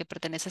en la que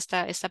pertenece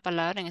esta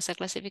palabra en esa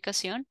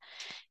clasificación,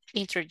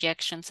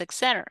 interjections,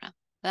 etc.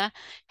 ¿verdad?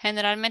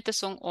 Generalmente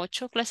son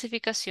 8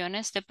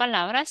 clasificaciones de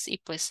palabras y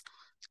pues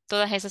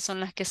todas esas son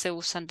las que se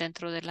usan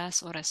dentro de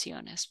las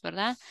oraciones,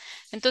 ¿verdad?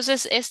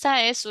 Entonces,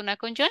 esta es una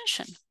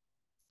conjunction.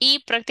 Y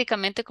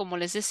prácticamente, como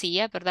les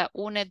decía, ¿verdad?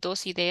 Une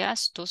dos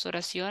ideas, dos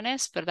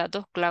oraciones, ¿verdad?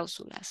 Dos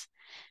cláusulas,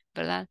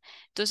 ¿verdad?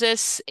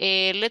 Entonces,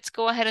 let's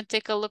go ahead and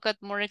take a look at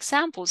more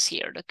examples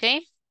here,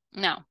 okay?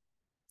 Now,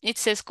 it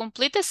says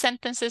complete the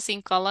sentences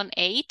in column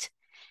 8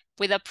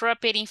 with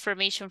appropriate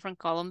information from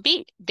column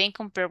B, then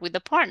compare with the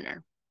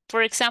partner.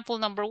 For example,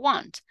 number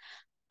 1,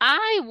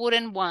 I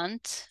wouldn't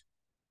want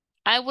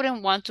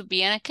to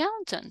be an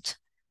accountant.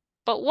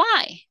 But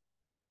why?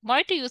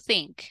 Why do you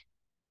think?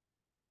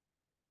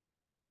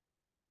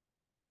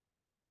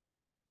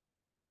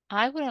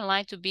 I wouldn't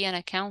like to be an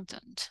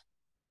accountant.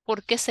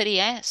 ¿Por qué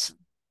sería eso?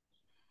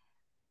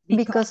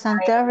 Because I'm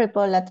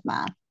terrible at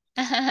math.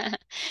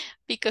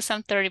 Because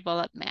I'm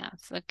terrible at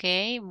math.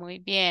 Ok, muy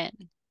bien.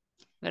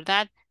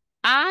 ¿Verdad?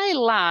 I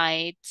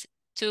liked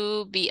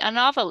to be a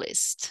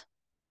novelist?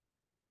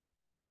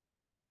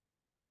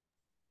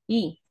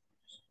 E.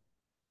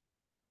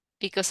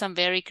 Because I'm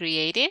very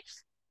creative.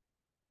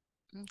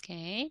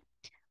 Okay.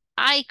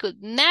 I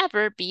could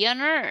never be a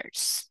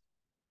nurse.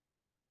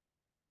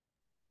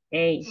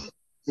 A.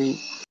 E.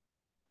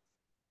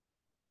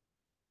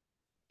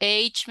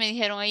 H me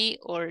dijeron ahí,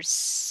 or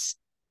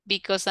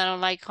because I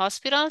don't like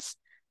hospitals,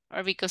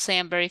 or because I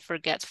am very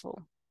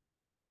forgetful.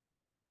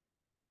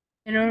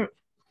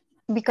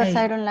 Because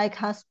I don't like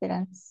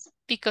hospitals.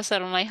 Because I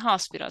don't like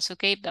hospitals.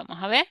 Okay, vamos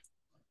a ver.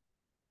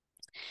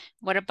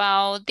 What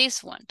about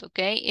this one?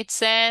 Okay, it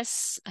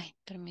says, ay,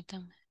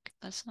 permítame, ¿qué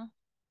pasó?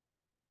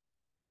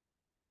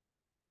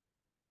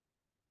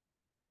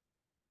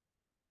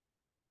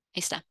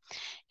 Ahí está.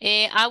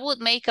 I would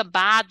make a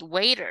bad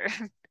waiter.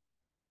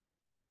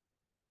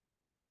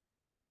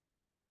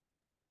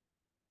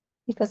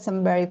 Because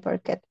I'm very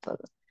forgetful.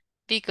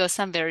 Because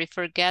I'm very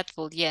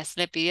forgetful. Yes,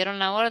 le pidieron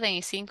la orden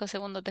y 5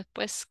 segundos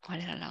después,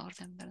 ¿cuál era la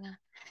orden, verdad?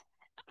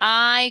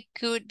 I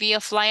could be a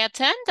flight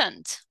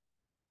attendant.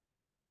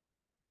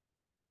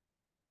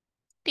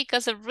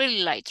 Because I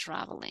really like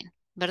traveling,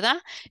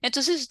 ¿verdad?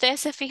 Entonces, ustedes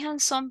se fijan,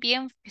 son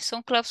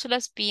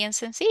cláusulas bien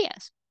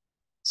sencillas.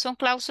 Son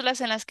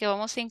cláusulas en las que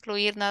vamos a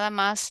incluir nada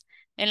más,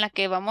 en la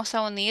que vamos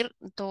a unir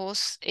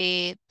dos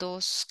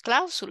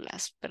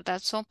cláusulas,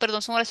 ¿verdad? Son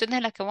oraciones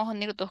en las que vamos a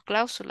unir dos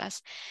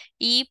cláusulas.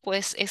 Y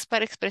pues es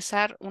para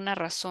expresar una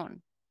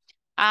razón.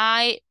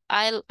 I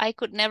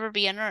could never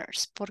be a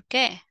nurse. ¿Por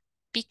qué?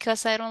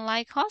 Because I don't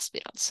like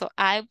hospitals. So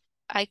I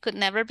could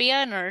never be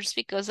a nurse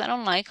because I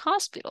don't like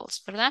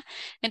hospitals, ¿verdad?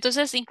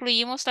 Entonces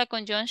incluimos la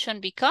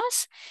conjunction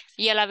because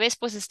y a la vez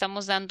pues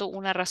estamos dando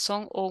una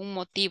razón o un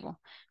motivo,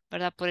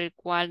 ¿verdad? Por el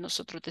cual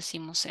nosotros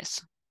decimos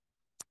eso.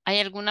 ¿Hay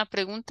alguna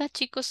pregunta,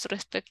 chicos,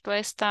 respecto a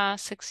esta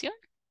sección?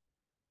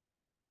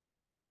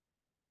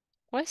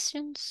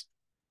 Questions?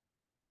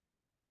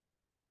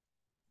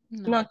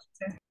 No.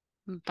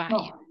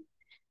 Vaya.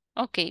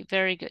 Ok,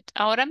 very good.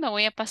 Ahora me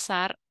voy a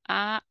pasar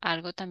a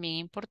algo también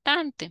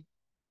importante.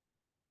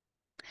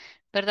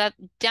 ¿Verdad?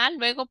 Ya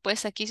luego,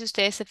 pues aquí si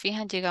ustedes se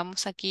fijan,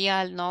 llegamos aquí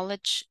al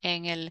knowledge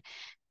en el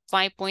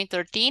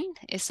 5.13.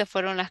 Estas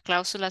fueron las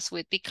cláusulas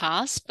with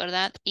because,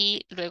 ¿verdad?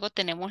 Y luego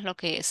tenemos lo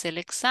que es el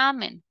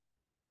examen,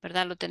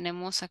 ¿verdad? Lo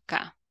tenemos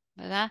acá,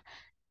 ¿verdad?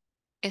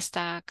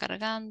 Está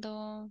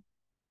cargando,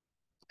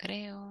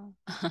 creo.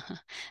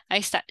 Ahí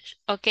está.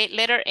 Ok,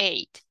 letter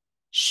 8.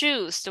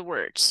 Choose the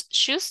words.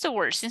 Choose the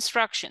words,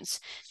 instructions.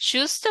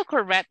 Choose the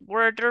correct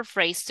word or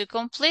phrase to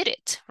complete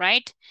it,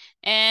 right?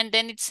 And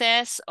then it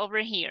says over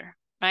here,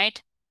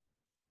 right?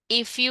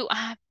 If you,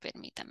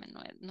 permítame,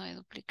 no he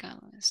duplicado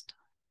esto.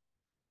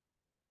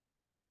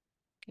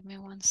 Give me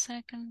 1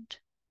 second.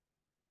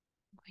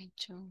 I'm going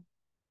to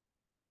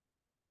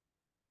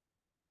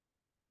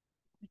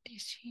put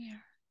this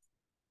here.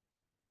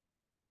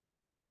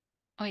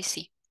 Oh,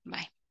 sí,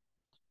 bye.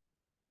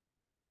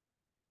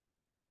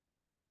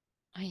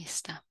 Ahí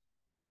está.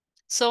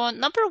 So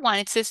number 1,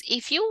 it says,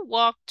 if you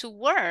walk to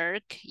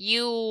work,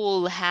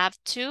 you'll have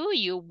to,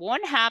 you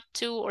won't have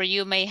to, or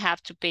you may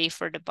have to pay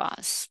for the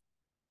bus.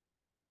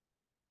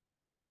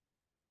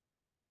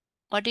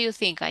 What do you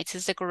think, guys,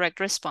 is the correct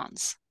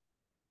response?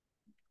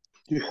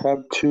 You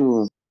have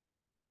to.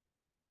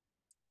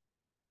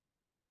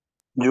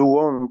 You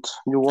won't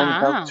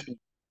have to.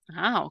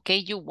 Okay,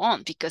 you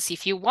won't, because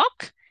if you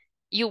walk,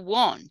 you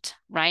won't,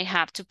 right,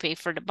 have to pay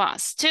for the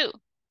bus. 2,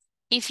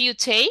 if you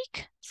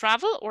take,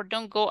 travel, or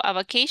don't go on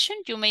vacation,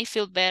 you may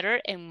feel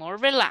better and more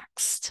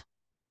relaxed.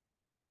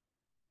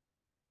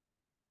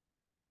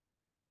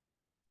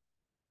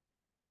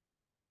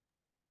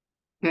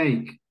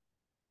 Take.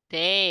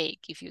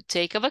 Take. If you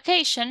take a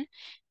vacation,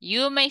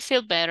 you may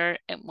feel better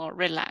and more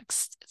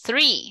relaxed.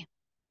 3,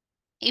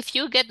 if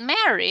you get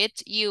married,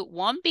 you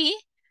won't be,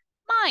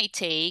 might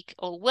take,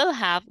 or will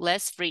have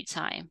less free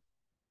time.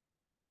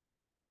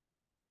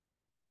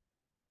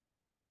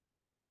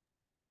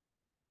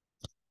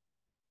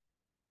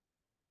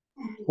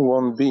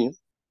 Won't be.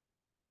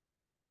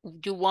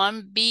 You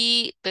won't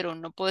be, pero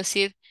no puedo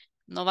decir,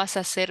 no vas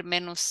a hacer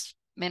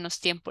menos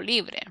tiempo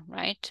libre,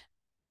 right?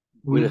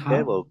 Will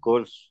have. Of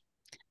course.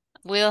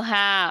 Will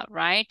have,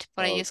 right?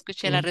 Por ahí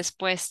escuché la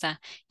respuesta.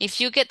 If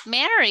you get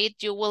married,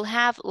 you will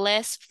have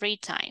less free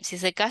time. Si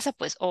se casa,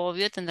 pues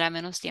obvio tendrá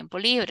menos tiempo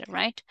libre,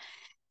 right?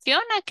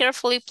 Fiona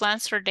carefully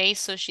plans her days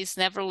so she's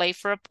never late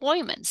for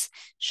appointments.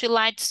 She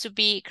likes to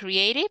be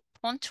creative,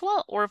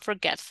 punctual, or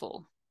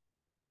forgetful.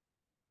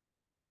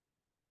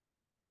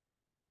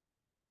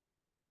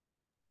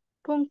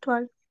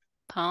 Punctual.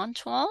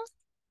 Punctual.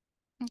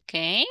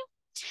 Okay.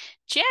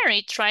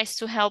 Jerry tries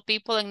to help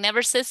people and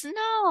never says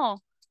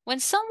no. When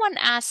someone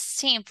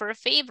asks him for a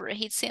favor,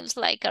 he seems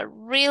like a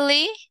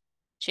really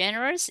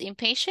generous,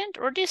 impatient,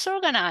 or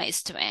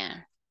disorganized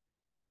man.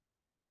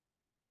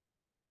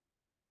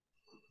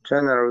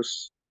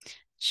 Generous.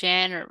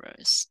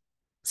 Generous.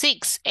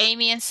 6,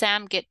 Amy and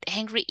Sam get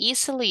angry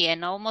easily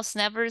and almost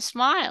never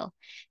smile.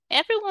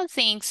 Everyone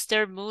thinks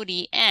they're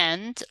moody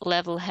and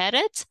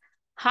level-headed,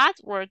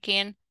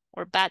 hard-working,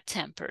 or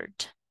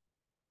bad-tempered.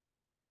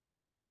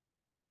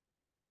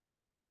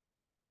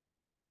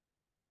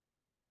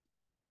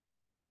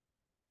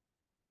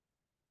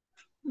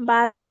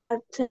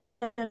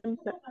 Bad-tempered.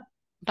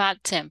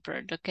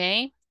 Bad-tempered,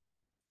 okay?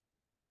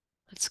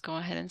 Let's go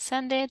ahead and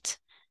send it.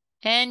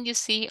 And you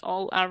see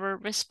all our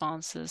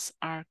responses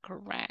are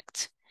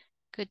correct.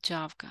 Good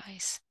job,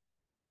 guys.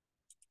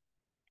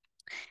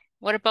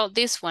 What about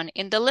this one?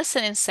 In the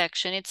listening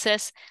section, it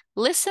says,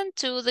 listen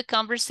to the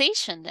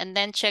conversation and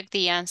then check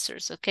the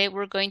answers, okay?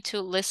 We're going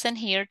to listen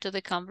here to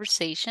the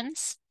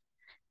conversations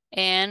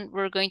and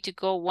we're going to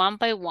go one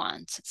by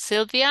one. So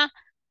Sylvia,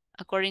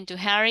 according to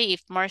Harry,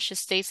 if Marcia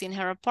stays in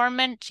her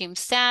apartment,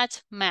 Jim's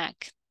dad,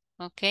 Mac.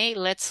 Okay,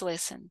 let's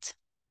listen.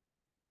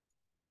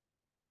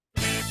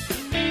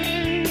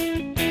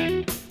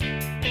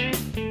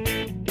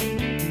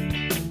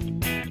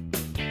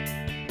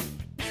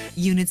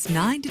 Units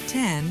 9 to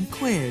 10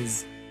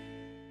 quiz.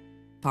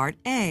 Part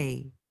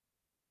A.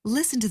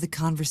 Listen to the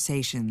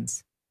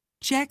conversations.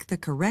 Check the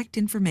correct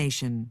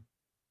information.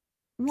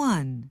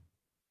 1.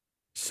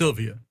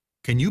 Sylvia,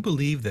 can you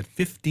believe that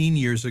 15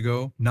 years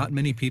ago, not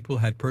many people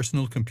had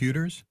personal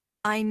computers?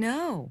 I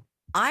know.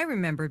 I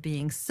remember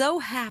being so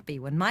happy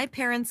when my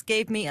parents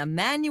gave me a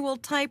manual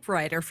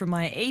typewriter for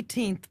my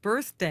 18th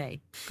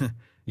birthday.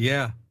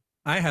 Yeah,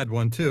 I had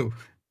one too.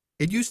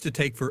 It used to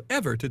take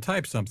forever to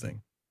type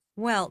something.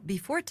 Well,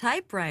 before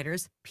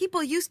typewriters,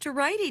 people used to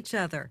write each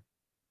other.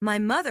 My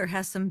mother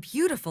has some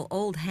beautiful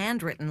old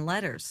handwritten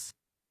letters.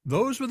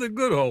 Those were the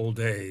good old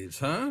days,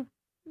 huh?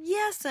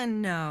 Yes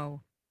and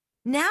no.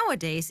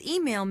 Nowadays,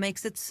 email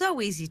makes it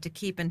so easy to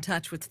keep in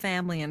touch with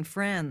family and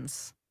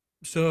friends.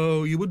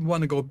 So you wouldn't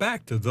want to go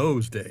back to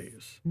those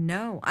days?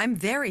 No, I'm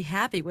very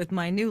happy with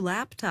my new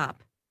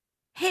laptop.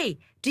 Hey,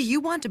 do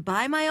you want to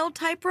buy my old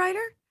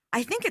typewriter?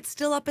 I think it's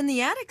still up in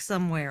the attic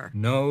somewhere.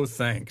 No,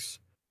 thanks.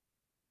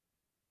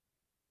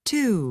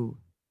 2.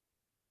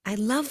 I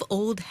love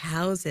old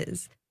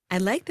houses. I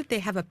like that they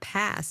have a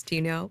past,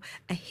 you know,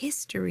 a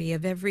history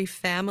of every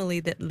family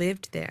that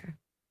lived there.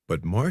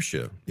 But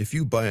Marcia, if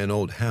you buy an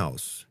old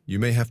house, you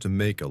may have to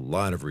make a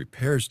lot of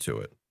repairs to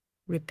it.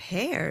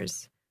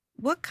 Repairs?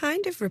 What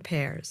kind of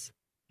repairs?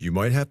 You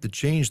might have to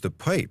change the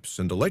pipes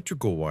and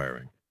electrical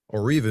wiring,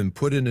 or even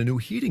put in a new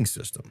heating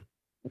system.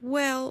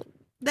 Well,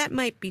 that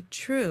might be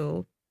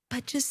true,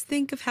 but just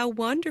think of how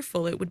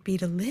wonderful it would be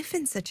to live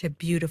in such a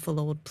beautiful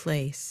old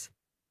place.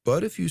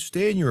 But if you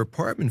stay in your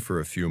apartment for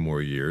a few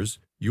more years,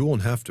 you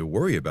won't have to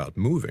worry about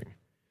moving.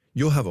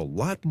 You'll have a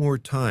lot more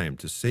time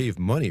to save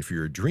money for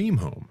your dream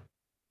home.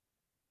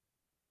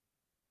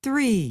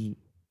 3.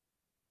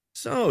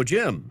 So,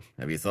 Jim,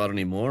 have you thought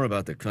any more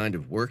about the kind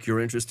of work you're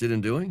interested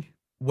in doing?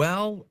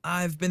 Well,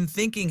 I've been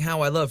thinking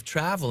how I love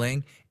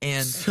traveling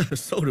and...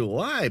 So do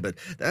I, but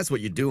that's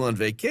what you do on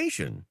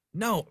vacation.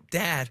 No,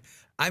 Dad.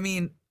 I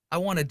mean, I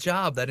want a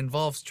job that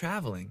involves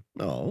traveling.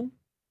 Oh?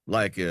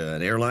 Like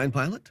an airline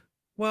pilot?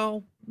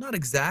 Well, not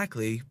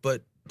exactly,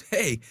 but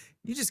hey,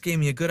 you just gave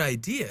me a good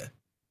idea.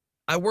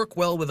 I work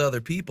well with other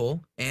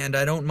people, and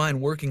I don't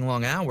mind working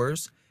long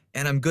hours,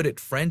 and I'm good at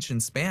French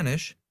and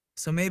Spanish,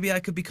 so maybe I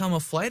could become a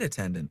flight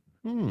attendant.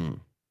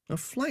 A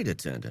flight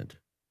attendant.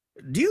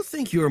 Do you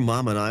think your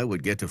mom and I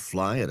would get to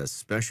fly at a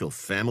special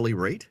family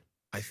rate?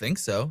 I think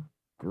so.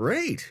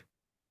 Great.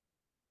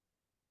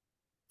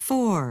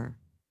 4.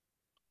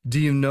 Do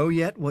you know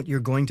yet what you're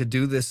going to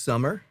do this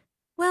summer?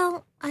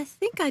 Well, I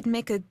think I'd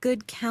make a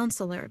good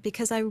counselor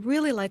because I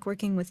really like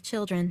working with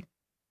children.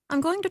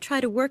 I'm going to try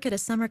to work at a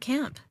summer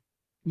camp.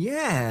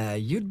 Yeah,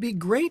 you'd be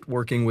great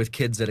working with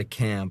kids at a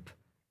camp.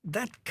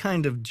 That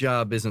kind of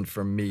job isn't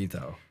for me,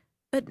 though.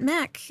 But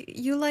Mac,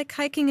 you like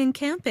hiking and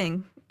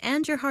camping,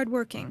 and you're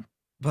hardworking.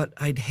 But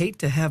I'd hate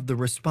to have the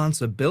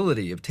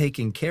responsibility of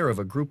taking care of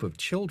a group of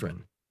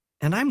children.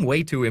 And I'm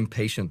way too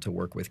impatient to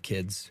work with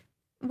kids.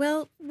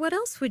 Well, what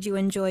else would you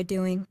enjoy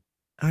doing?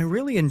 I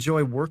really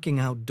enjoy working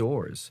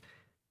outdoors.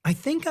 I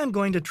think I'm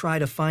going to try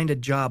to find a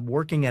job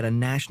working at a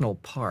national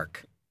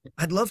park.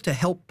 I'd love to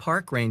help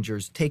park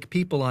rangers take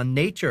people on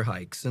nature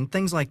hikes and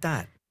things like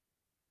that.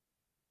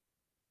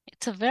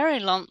 It's a very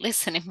long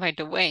listening, by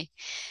the way.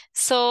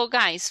 So,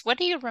 guys, what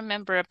do you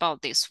remember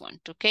about this one?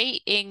 Okay,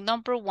 in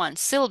number 1,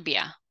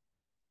 Sylvia.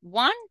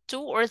 1, 2,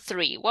 or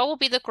 3? What will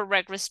be the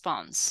correct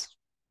response?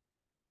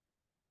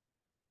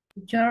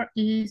 George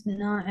is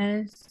known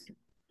as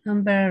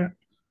number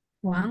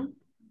 1.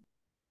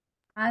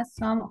 Has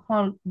some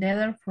old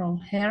letter from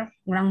her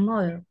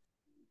grandmother.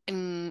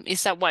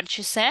 Is that what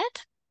you said?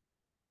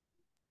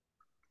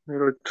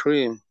 Number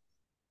 3.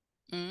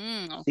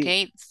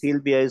 Okay.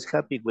 Sylvia is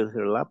happy with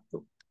her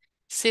laptop.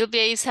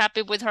 Sylvia is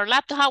happy with her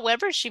laptop.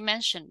 However, she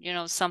mentioned, you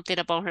know, something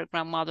about her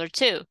grandmother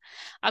too.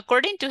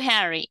 According to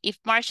Harry, if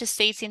Marcia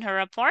stays in her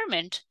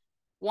apartment,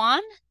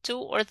 1, 2,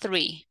 or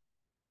 3?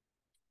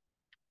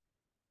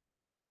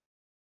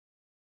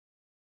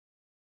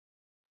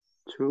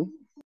 2.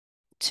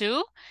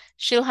 2.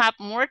 She'll have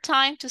more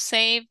time to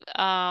save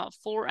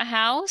for a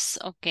house.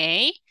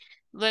 Okay.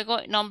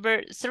 Luego,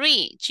 number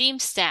 3,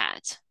 Jim's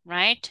dad,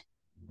 right?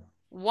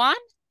 1,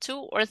 2,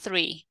 or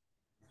 3?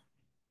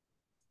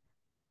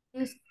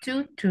 It's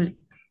 2, 2.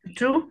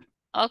 True.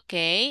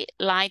 Okay,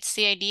 likes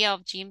the idea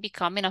of Jean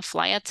becoming a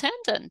flight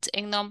attendant.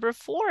 And number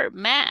 4,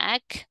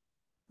 Mac,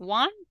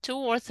 1, 2,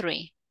 or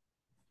 3?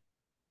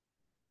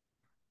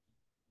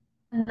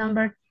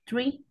 Number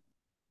 3.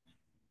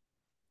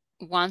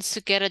 Wants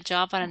to get a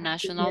job at a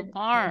national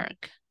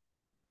park.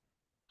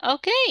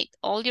 Okay,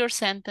 all your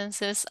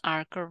sentences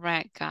are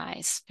correct,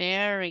 guys.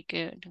 Very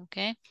good,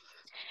 okay?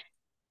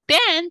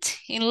 Then,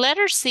 in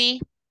letter C,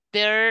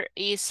 there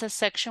is a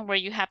section where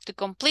you have to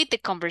complete the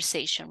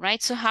conversation,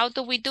 right? So how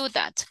do we do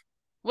that?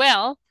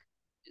 Well,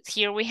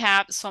 here we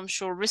have some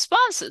short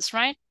responses,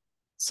 right?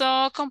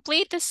 So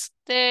complete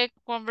the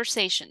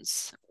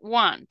conversations.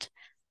 1,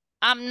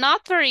 I'm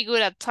not very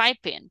good at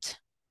typing.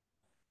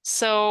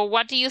 So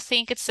what do you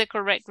think is the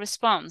correct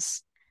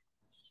response?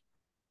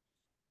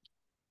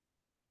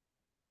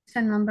 It's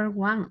a number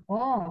 1.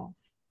 Oh,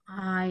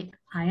 I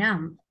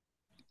am.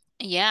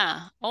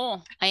 Yeah.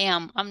 Oh, I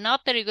am. I'm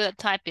not very good at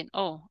typing.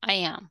 Oh, I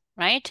am,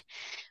 right?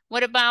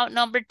 What about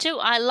number 2?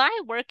 I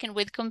like working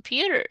with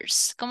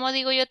computers. ¿Cómo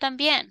digo yo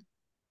también?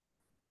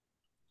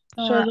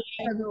 So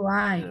do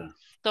I. Yeah.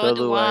 So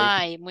do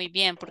I. Muy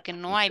bien, porque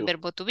no hay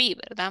verbo to be,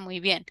 ¿verdad? Muy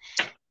bien.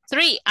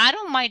 3, I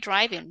don't mind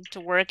driving to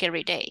work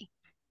every day.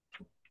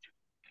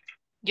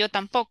 Yo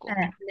tampoco.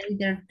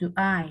 Neither do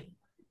I.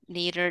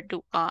 Neither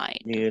do I.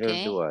 Neither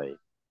Okay. do I.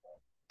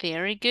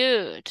 Very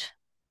good.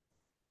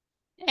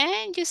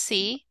 And you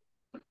see,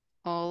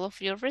 all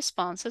of your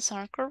responses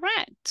are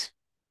correct.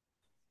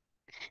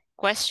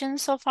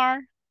 Questions so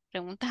far?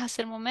 Preguntas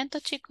hasta el momento,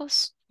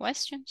 chicos?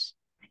 Questions?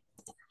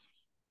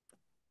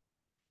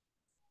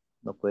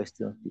 No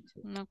question,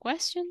 teacher. No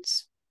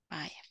questions?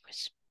 Vaya,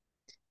 pues.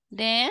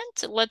 Then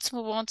let's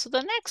move on to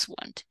the next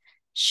one.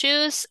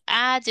 Choose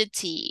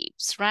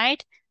adjectives,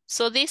 right?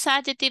 So these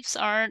adjectives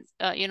are,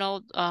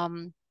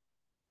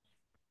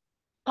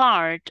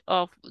 part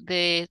of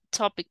the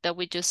topic that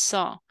we just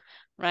saw,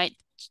 right?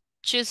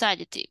 Choose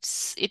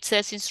adjectives. It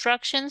says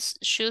instructions,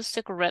 choose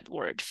the correct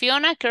word.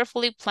 Fiona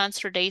carefully plans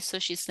her day so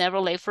she's never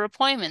late for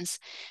appointments.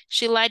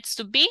 She likes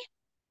to be?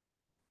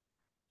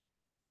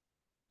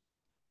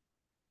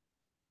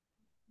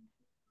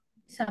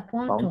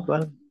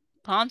 Punctual.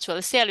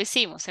 Punctual. Sí, ya lo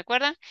hicimos, ¿se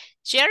acuerdan?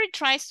 Jerry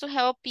tries to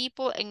help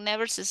people and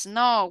never says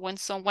no when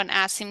someone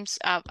asks him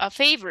a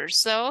favor.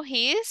 So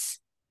he is?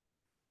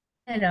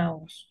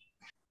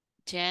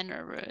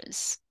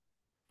 Generous.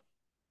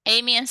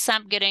 Amy and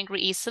Sam get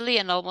angry easily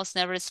and almost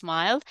never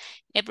smile.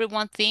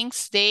 Everyone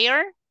thinks they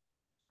are?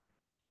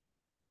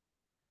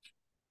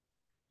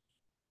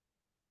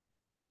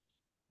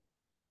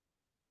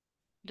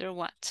 They're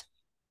what?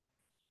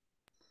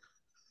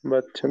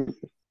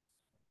 Bad-tempered.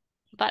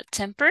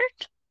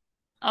 Bad-tempered?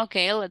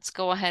 Okay, let's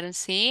go ahead and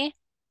see.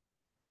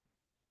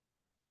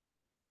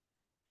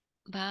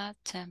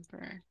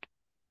 Bad-tempered.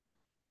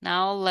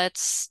 Now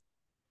let's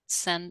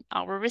send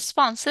our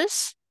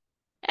responses.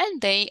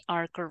 And they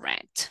are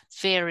correct.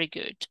 Very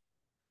good.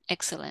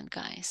 Excellent,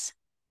 guys.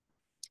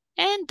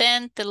 And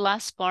then the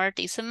last part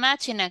is a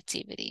matching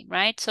activity,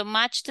 right? So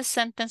match the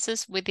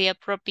sentences with the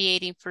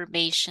appropriate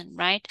information,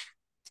 right?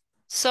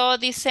 So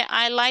dice,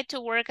 I like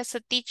to work as a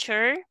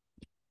teacher.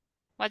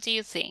 What do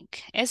you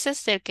think? Ese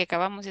es el que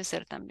acabamos de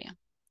hacer también.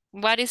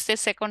 What is the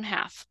second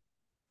half?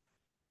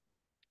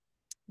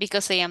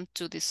 Because I am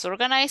too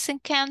disorganized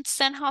and can't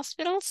stand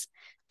hospitals.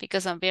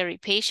 Because I'm very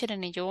patient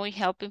and enjoy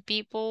helping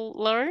people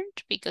learn.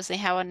 Because I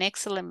have an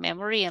excellent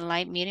memory and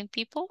like meeting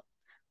people.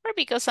 Or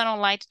because I don't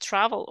like to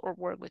travel or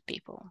work with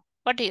people.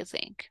 What do you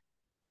think?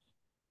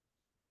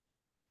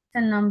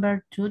 The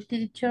number 2,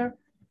 teacher,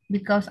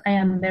 because I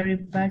am very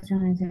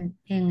passionate and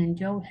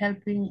enjoy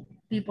helping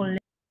people.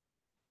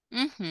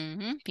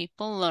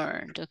 People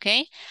learned,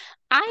 okay?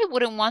 I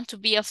wouldn't want to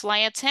be a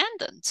flight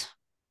attendant.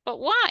 But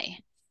why?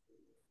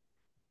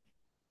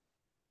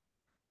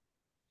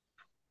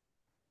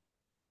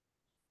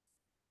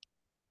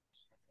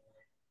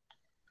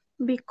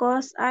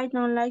 Because I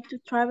don't like to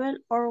travel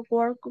or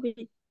work with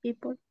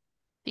people.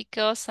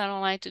 Because I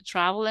don't like to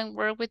travel and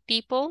work with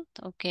people.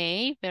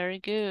 Okay, very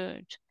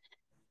good.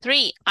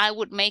 3, I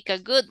would make a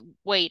good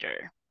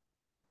waiter.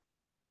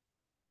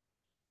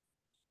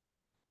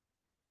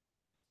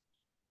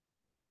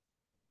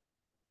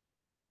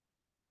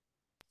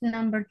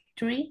 Number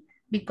 3,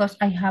 because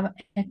I have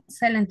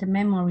excellent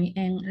memory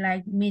and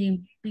like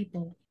meeting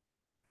people.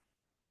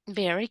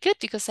 Very good,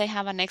 because I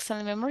have an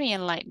excellent memory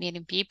and like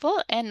meeting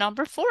people. And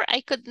number 4,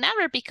 I could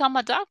never become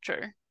a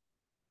doctor.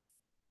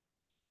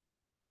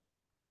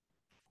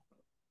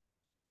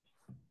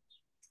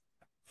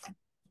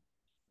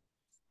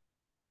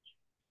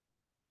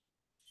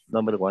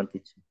 Number 1,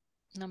 teacher.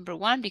 Number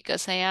 1,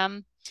 because I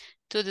am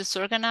too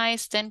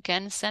disorganized and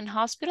can't stand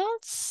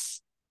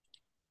hospitals.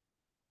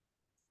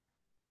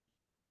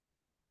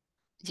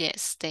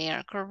 Yes, they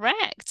are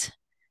correct.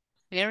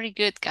 Very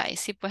good,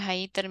 guys. Y pues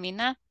ahí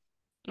termina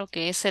lo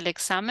que es el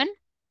examen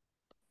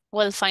o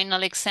el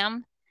final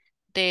exam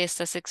de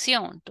esta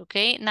sección,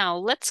 okay? Now,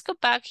 let's go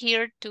back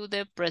here to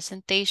the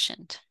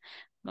presentation.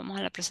 Vamos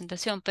a la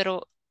presentación,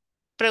 pero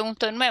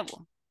pregunto de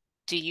nuevo.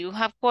 Do you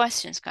have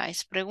questions,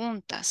 guys?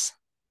 Preguntas.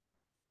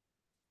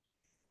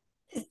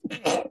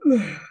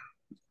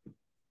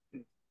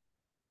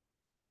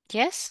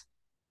 Yes?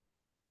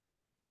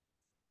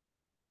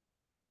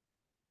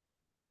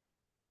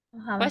 I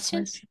have a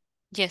Questions? question.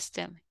 Yes,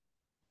 tell me.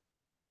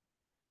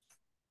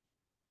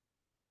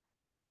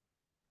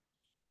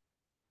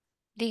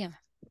 Dígame.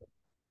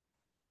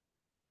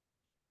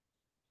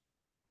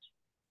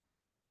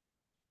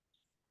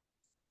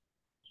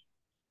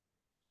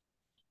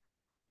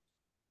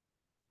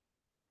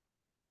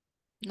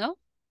 No?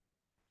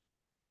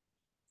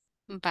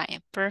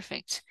 Vaya,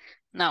 perfect.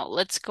 Now,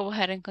 let's go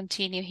ahead and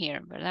continue here,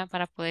 ¿verdad?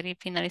 Para poder ir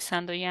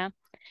finalizando ya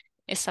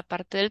esa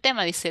parte del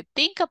tema. Dice,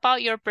 think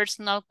about your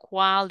personal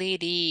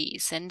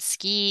qualities and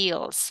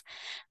skills.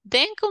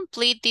 Then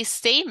complete these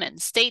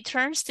statements. Take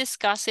turns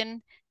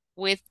discussing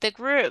with the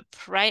group,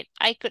 right?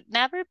 I could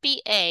never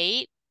be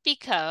A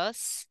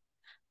because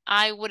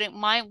I wouldn't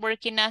mind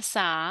working as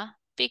a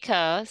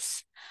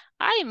because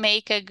I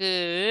make a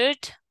good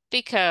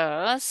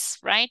because,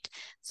 right?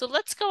 So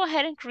let's go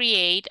ahead and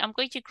create. I'm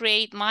going to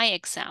create my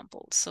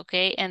examples,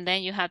 okay? And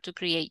then you have to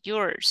create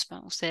yours.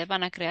 Ustedes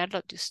van a crear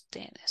lo de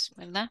ustedes,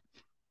 ¿verdad?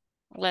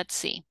 Let's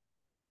see.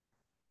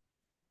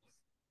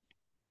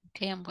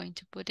 Okay, I'm going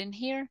to put in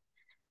here.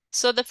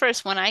 So the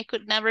first one, I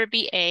could never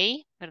be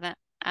a, ¿verdad?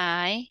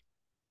 I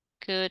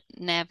could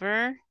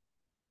never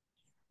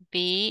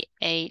be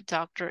a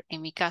doctor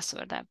en mi caso,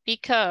 ¿verdad?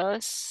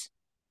 Because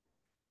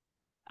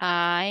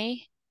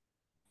I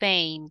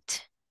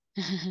faint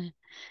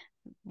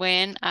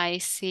when I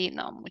see,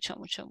 no,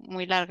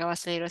 muy larga va a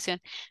ser la oración.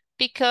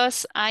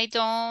 Because I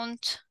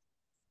don't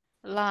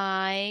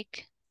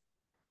like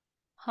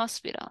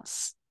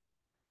hospitals.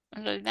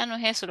 En realidad no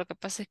es eso, lo que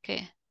pasa es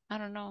que, I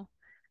don't know,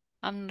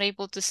 I'm not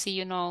able to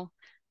see,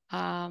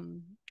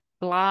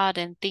 blood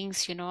and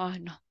things, no.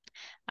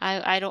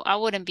 I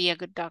wouldn't be a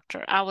good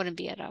doctor. I wouldn't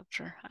be a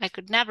doctor. I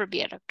could never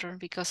be a doctor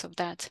because of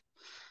that.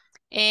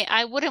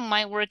 I wouldn't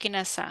mind working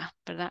as a,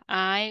 ¿verdad?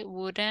 I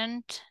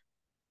wouldn't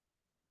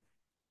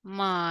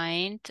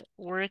mind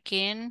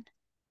working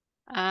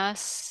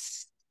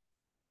as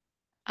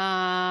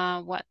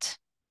what?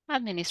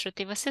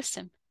 Administrative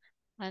assistant.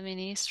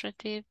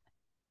 Administrative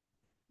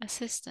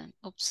assistant.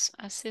 Oops,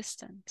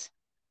 assistant.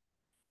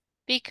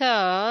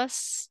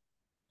 Because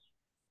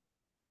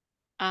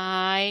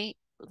I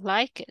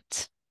like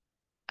it.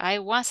 I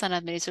was an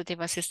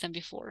administrative assistant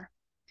before.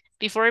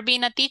 Before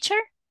being a teacher,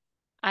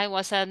 I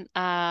was an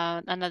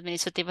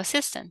administrative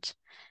assistant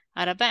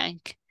at a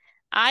bank.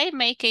 I'd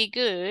make a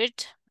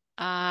good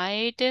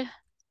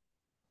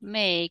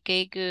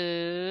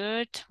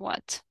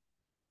what?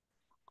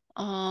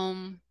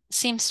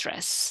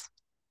 Seamstress.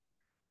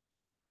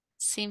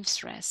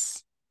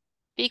 Seamstress.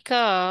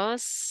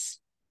 Because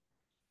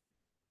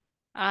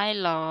I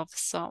love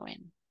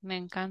sewing. Me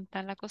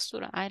encanta la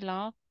costura. I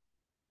love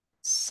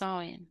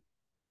sewing,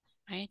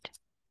 right?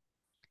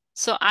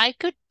 So I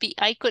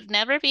could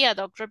never be a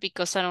doctor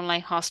because I don't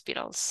like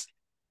hospitals.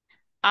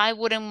 I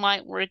wouldn't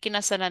mind working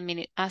as an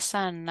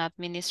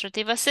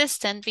administrative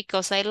assistant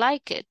because I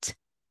like it.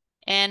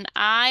 And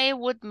I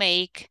would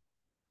make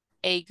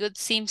a good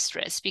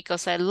seamstress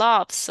because I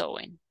love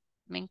sewing.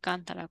 Me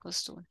encanta la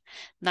costura.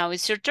 Now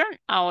it's your turn.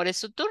 Ahora es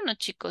su turno,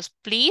 chicos.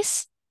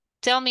 Please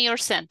tell me your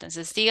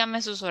sentences.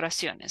 Dígame sus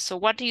oraciones. So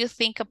what do you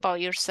think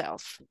about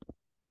yourself?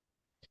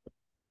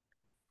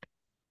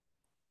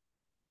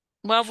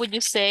 What would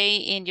you say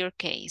in your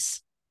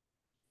case?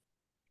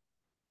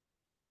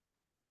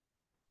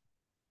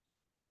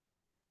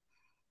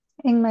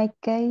 In my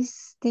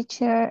case,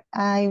 teacher,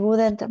 I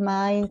wouldn't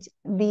mind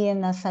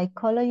being a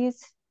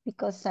psychologist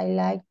because I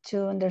like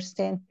to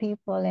understand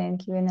people and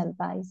giving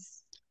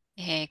advice.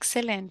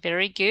 Excellent.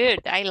 Very good.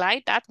 I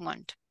like that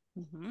one.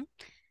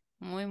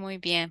 Muy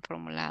bien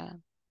formulada.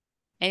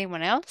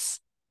 Anyone else?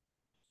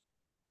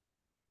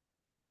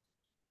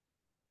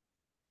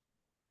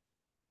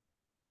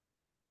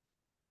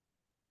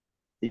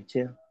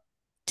 Teacher,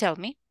 Tell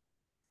me.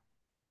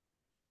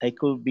 I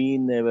could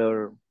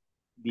never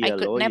be I a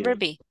could lawyer. never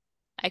be.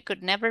 I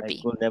could never I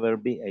be. could never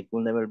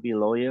be a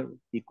lawyer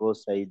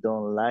because I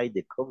don't like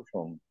the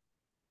courtroom.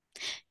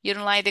 You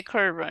don't like the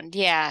curve run.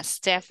 Yes,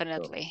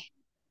 definitely.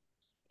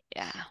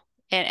 Yeah.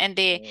 And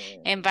the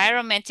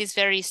environment is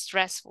very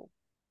stressful.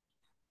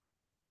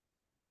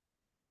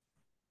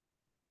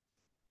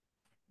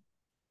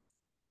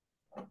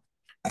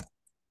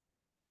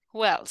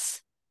 Who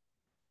else?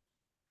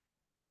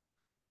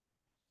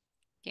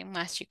 ¿Quién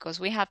más, chicos?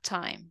 We have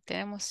time.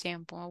 Tenemos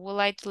tiempo. I would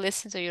like to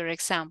listen to your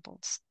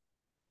examples.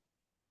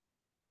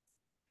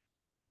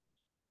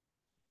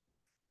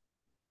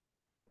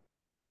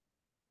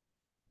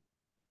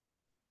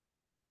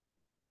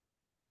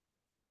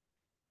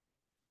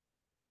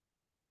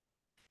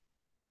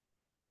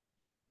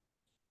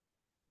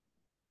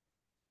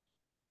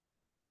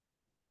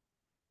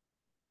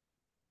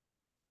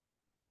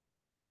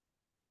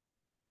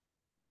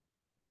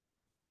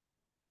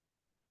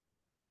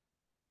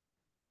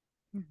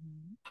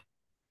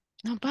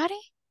 Nobody?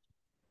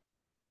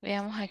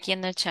 Veamos aquí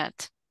en el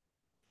chat.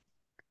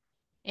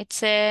 It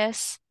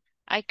says,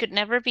 I could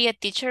never be a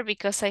teacher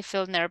because I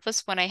feel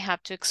nervous when I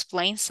have to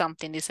explain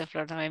something, dice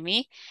Flor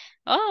Noemi.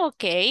 Oh,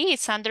 okay,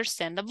 it's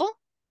understandable.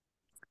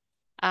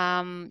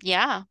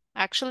 Yeah,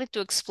 actually to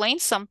explain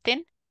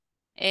something,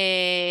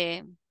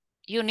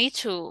 you need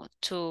to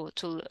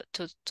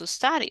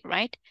study,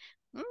 right?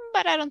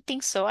 But I don't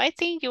think so. I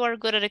think you are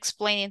good at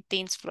explaining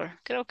things, Flor.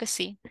 Creo que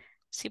sí.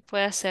 Sí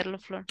puede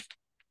hacerlo, Flor.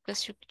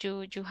 Because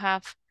you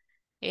have,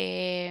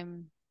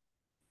 you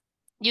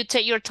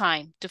take your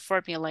time to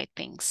formulate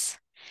things.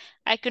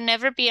 I could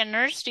never be a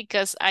nurse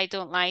because I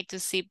don't like to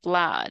see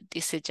blood,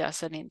 dice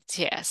Jocelyn.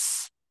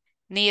 Yes,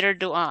 neither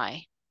do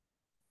I.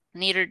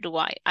 Neither do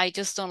I. I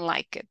just don't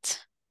like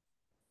it.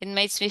 It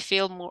makes me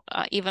feel more,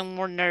 even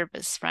more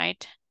nervous,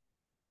 right?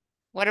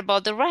 What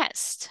about the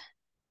rest?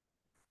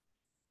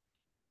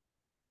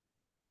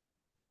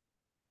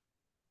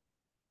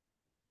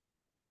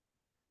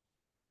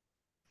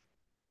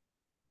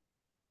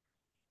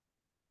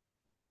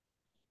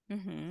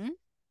 Come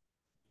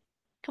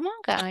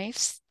on,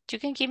 guys. You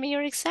can give me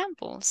your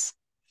examples.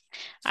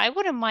 I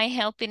wouldn't mind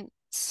helping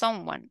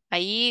someone.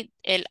 Ahí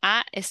el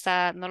A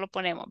está, no lo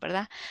ponemos,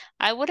 ¿verdad?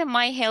 I wouldn't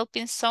mind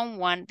helping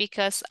someone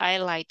because I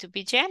like to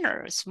be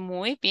generous.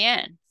 Muy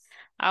bien.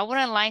 I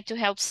wouldn't like to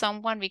help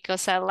someone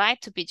because I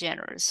like to be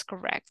generous.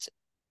 Correct.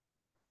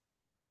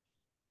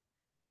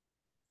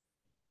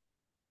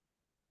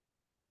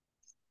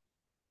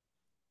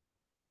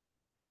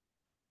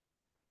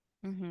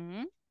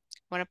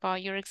 What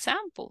about your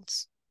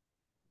examples?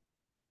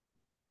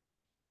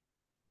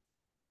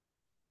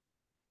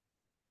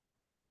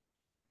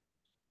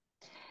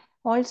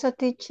 Also,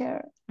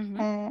 teacher,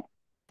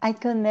 I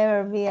could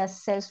never be a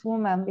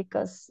saleswoman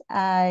because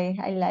I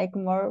like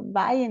more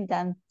buying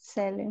than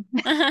selling.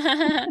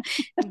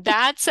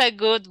 That's a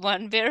good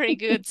one. Very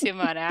good,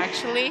 Xiomara.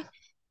 Actually,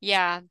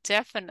 yeah,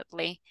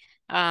 definitely.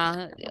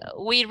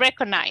 We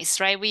recognize,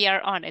 right? We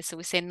are honest.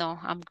 We say, no,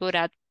 I'm good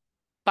at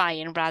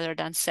buying rather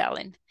than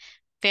selling.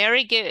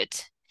 Very good.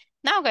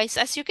 Now, guys,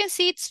 as you can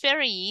see, it's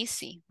very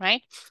easy,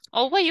 right?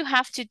 All what you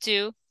have to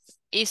do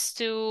is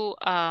to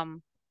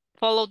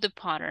follow the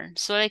pattern.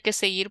 Solo hay que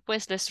seguir,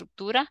 pues, la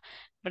estructura,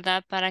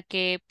 ¿verdad? Para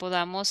que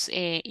podamos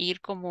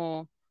ir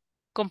como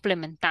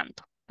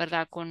complementando,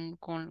 ¿verdad? Con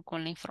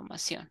la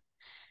información.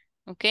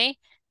 Okay,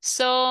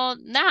 so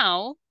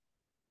now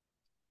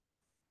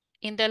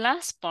in the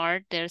last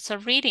part, there's a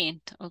reading,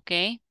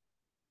 okay?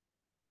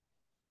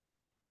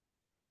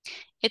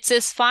 It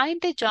says, find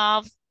the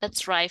job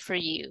that's right for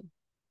you.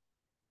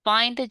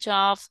 Find the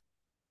job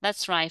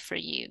that's right for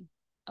you.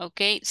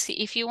 Okay, si,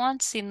 if you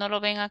want, si no lo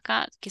ven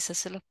acá, quizás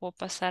se los puedo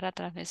pasar a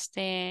través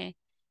de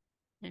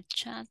el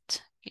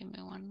chat. Give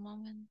me one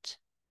moment.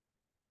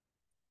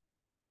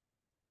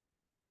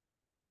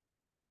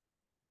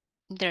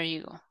 There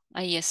you go.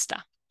 Ahí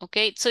está.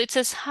 Okay, so it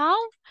says, how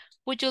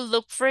would you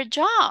look for a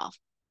job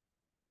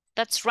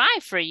that's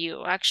right for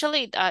you?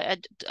 Actually,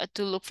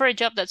 to look for a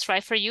job that's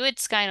right for you,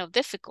 it's kind of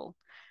difficult,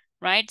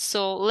 right?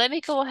 So let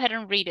me go ahead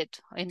and read it,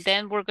 and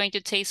then we're going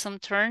to take some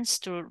turns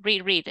to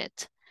reread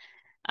it.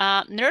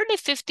 Nearly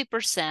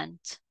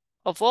 50%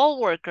 of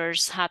all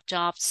workers have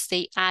jobs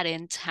they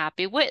aren't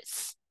happy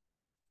with.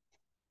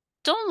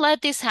 Don't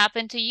let this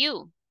happen to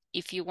you.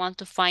 If you want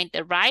to find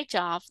the right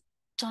job,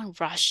 don't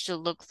rush to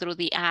look through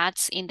the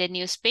ads in the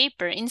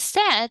newspaper.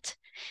 Instead,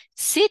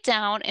 sit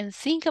down and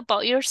think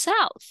about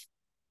yourself.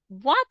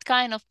 What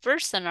kind of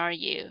person are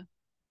you?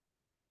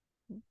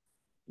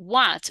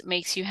 What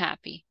makes you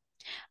happy?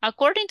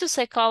 According to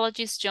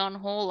psychologist John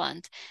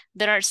Holland,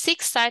 there are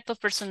 6 types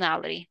of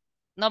personality.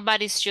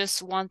 Nobody's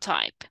just one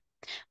type,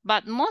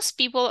 but most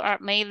people are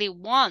mainly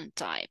one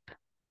type.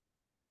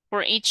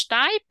 For each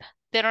type,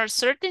 there are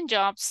certain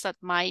jobs that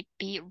might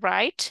be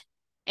right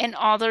and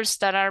others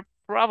that are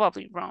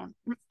probably wrong.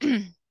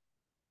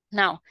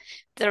 Now,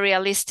 the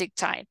realistic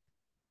type.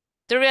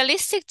 The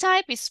realistic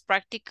type is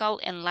practical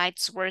and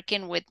likes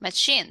working with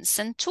machines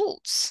and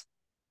tools,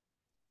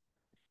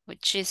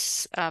 which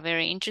is a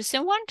very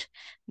interesting one.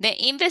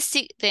 The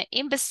investigative,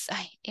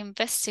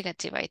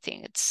 I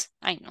think it's,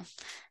 I know.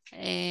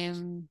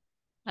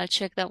 I'll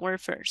check that word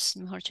first.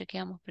 Mejor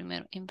chequeamos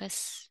primero.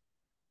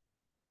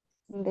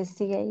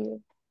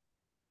 Investigative.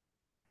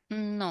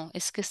 No,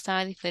 es que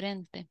está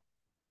diferente.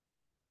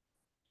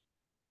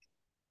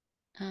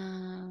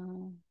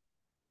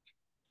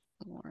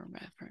 More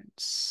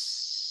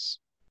reference.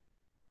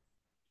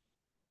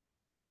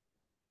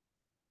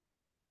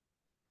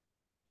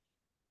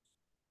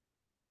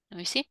 Let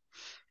me see.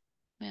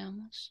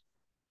 Veamos.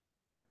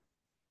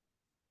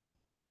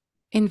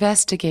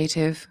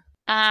 Investigative.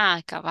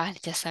 Ah, cabal,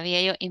 ya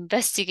sabía yo.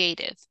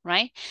 Investigative,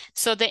 right?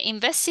 So the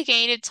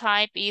investigative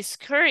type is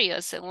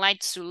curious and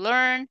likes to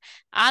learn,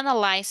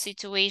 analyze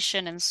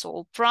situation, and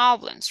solve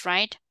problems,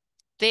 right?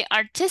 The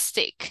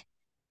artistic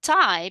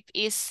type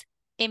is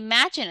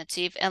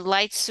imaginative and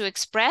likes to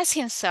express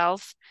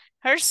himself,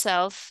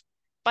 herself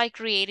by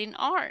creating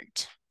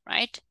art,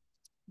 right?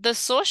 The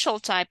social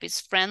type is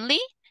friendly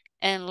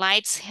and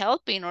likes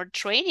helping or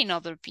training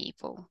other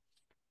people.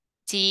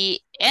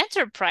 The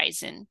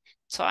enterprising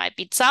type.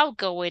 It's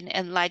outgoing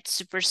and likes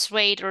to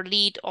persuade or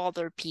lead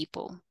other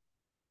people.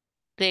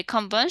 The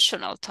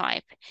conventional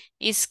type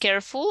is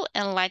careful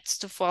and likes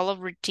to follow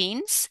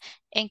routines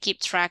and keep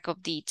track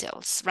of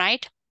details,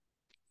 right?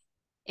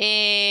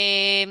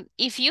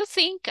 If you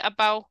think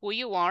about who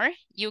you are,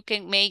 you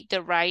can make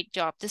the right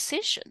job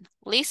decision.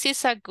 Liz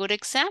is a good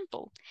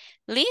example.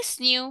 Liz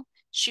knew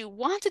she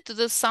wanted to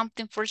do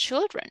something for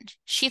children.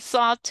 She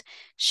thought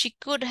she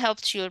could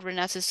help children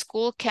as a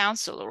school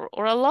counselor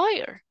or a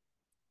lawyer.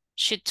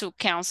 She took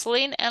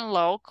counseling and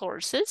law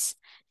courses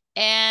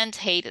and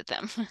hated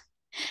them.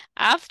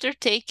 After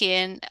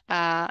talking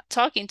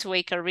to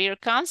a career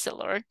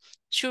counselor,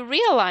 she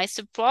realized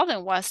the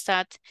problem was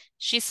that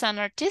she's an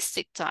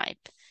artistic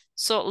type.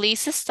 So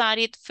Lisa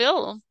studied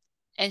film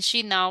and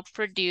she now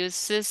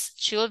produces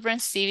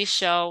children's TV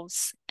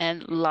shows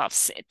and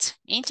loves it.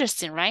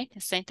 Interesting, right?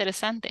 Está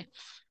interesante.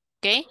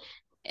 ¿Ok?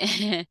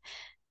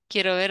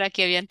 Quiero ver,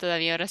 aquí habían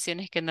todavía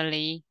oraciones que no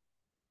leí.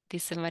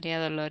 Dice María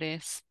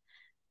Dolores.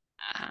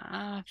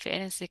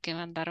 Espérense que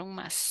mandaron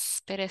más.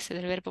 Espérense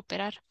del verbo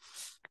operar.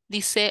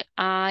 Dice,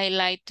 I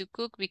like to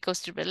cook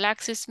because it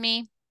relaxes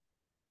me.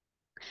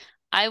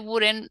 I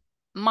wouldn't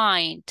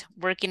mind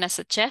working as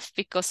a chef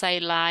because I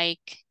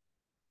like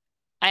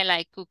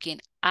cooking.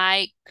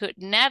 I could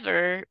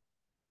never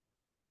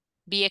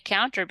be a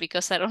counter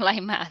because I don't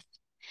like math.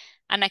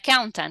 An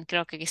accountant,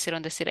 creo que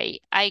quisieron decir ahí.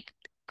 I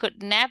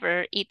could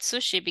never eat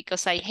sushi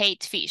because I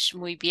hate fish.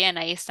 Muy bien,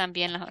 ahí están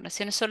bien las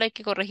oraciones. Solo hay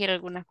que corregir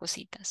algunas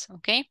cositas,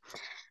 ¿ok?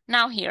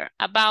 Now here,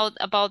 about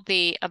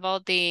the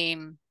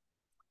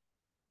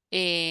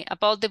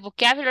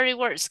vocabulary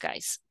words,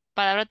 guys.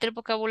 Palabras del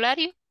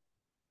vocabulario.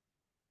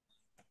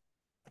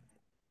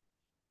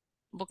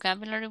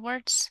 Vocabulary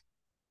words.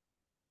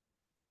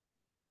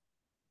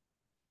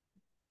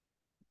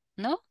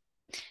 No?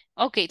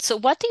 Okay, so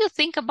what do you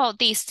think about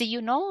this? Do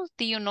you know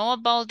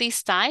about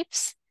these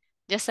types?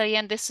 ¿Ya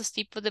sabían de esos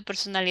tipos de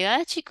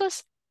personalidades,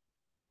 chicos?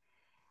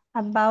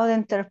 About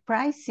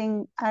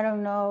enterprising, I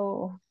don't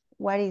know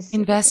what is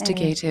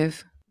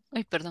Investigative.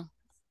 Uy, perdón.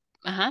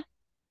 Ajá.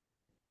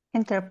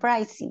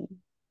 Enterprising.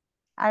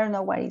 I don't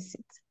know what is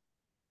it.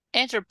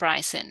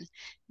 Enterprising.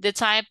 The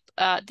type,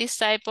 this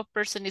type of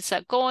person is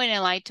outgoing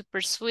and like to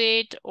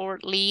persuade or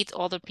lead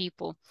other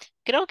people.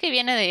 Creo que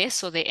viene de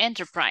eso, de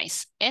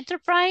enterprise.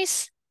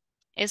 Enterprise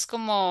es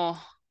como,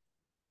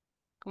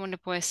 ¿cómo le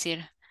puedo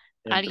decir?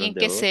 Alguien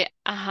que Emprendedor.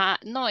 ajá,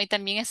 no, y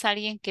también es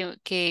alguien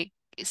que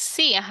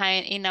sí, ajá,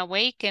 in a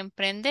way que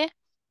emprende,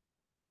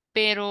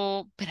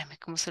 pero, espérame,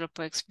 ¿cómo se lo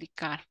puedo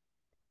explicar?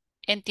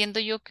 Entiendo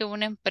yo que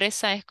una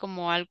empresa es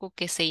como algo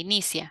que se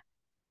inicia.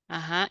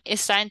 Ajá,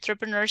 está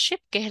entrepreneurship,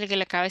 que es el que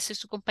le acaba de decir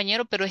su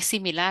compañero, pero es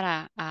similar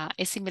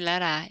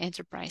a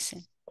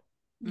enterprising.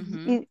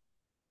 Ujú.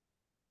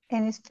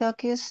 And it's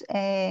focused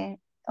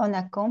on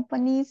a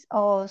company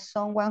or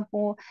someone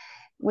who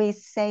we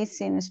say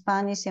in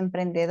Spanish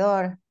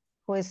emprendedor,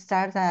 who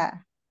start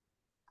a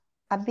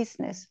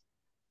business.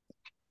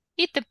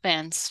 It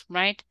depends,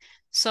 right?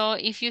 So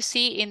if you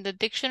see in the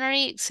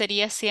dictionary,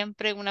 sería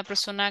siempre una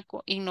persona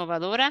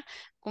innovadora,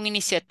 con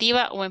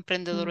iniciativa o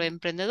emprendedor o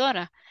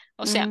emprendedora.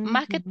 O sea,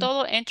 más que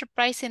todo,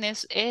 enterprising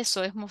es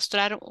eso, es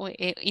mostrar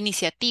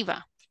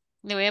iniciativa.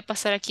 Le voy a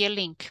pasar aquí el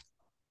link.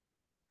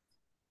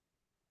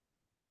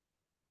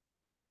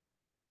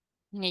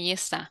 Y ahí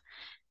está.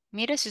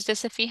 Mire, si usted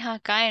se fija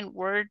acá en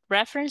Word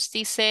Reference,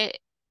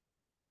 dice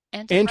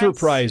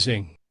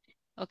enterprising.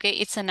 Okay,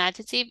 it's an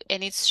adjective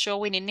and it's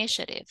showing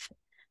initiative,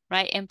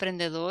 right?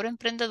 Emprendedor,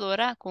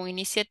 emprendedora con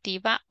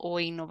iniciativa o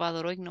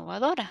innovador o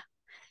innovadora.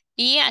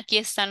 Y aquí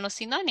están los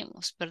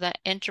sinónimos, ¿verdad?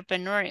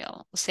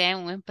 Entrepreneurial, o sea,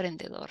 un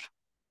emprendedor.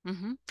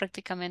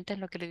 Prácticamente es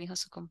lo que le dijo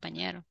su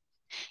compañero.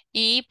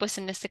 Y pues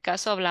en este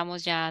caso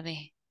hablamos ya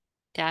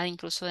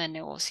incluso de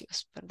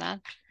negocios,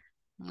 ¿verdad?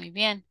 Muy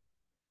bien.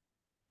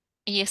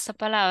 Y esta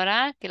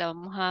palabra que la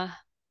vamos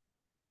a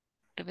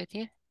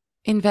repetir.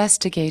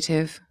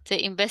 Investigative.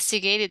 The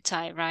investigative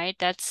type, right?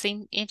 That's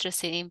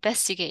interesting,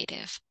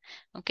 investigative.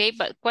 Okay,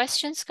 but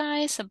questions,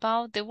 guys,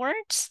 about the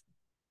words?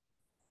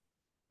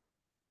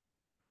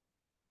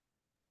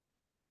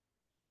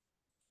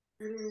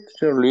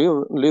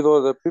 Lead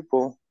other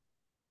people.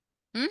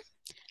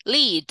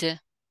 Lead.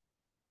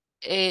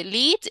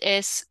 Lead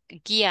es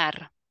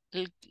guiar.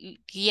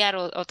 Guiar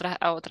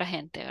a otra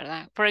gente,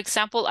 ¿verdad? For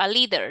example, a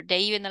leader. De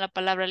ahí viene la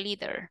palabra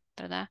leader,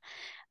 ¿verdad?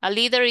 A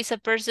leader is a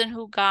person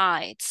who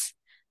guides,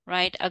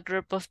 right? A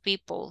group of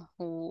people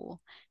who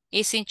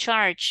is in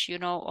charge,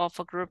 of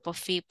a group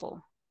of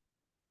people.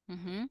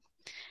 Thank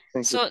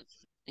you.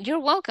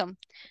 You're welcome.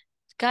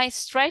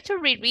 Guys, try to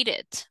reread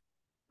it.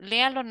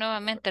 Léalo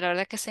nuevamente, la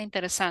verdad que es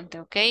interesante,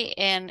 okay?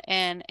 And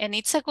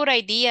it's a good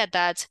idea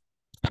that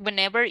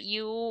whenever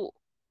you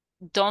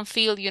don't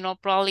feel,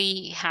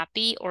 probably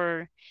happy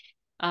or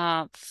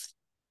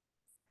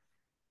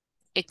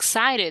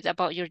excited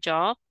about your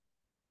job,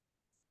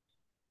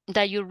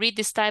 that you read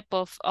this type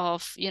of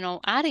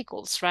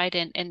articles, right?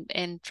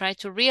 And try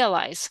to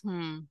realize,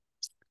 am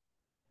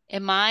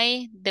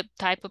I the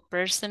type of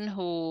person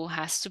who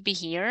has to be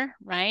here,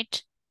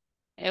 right?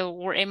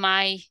 or am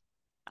I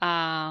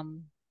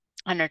an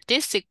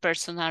artistic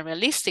person, a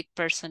realistic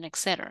person,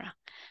 etc.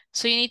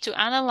 So you need to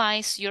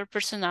analyze your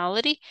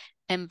personality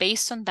and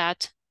based on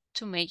that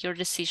to make your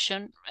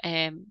decision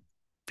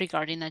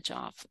regarding a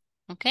job.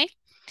 Okay?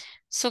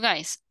 So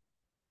guys,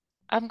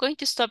 I'm going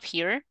to stop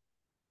here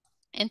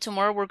and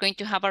tomorrow we're going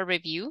to have a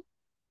review,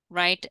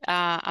 right?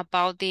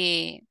 About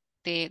the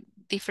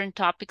different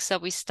topics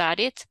that we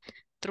studied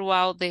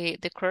throughout the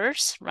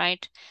course,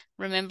 right?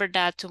 Remember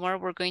that tomorrow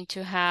we're going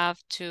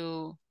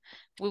to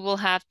we will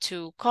have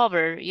to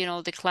cover, you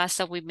know, the class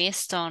that we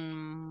missed on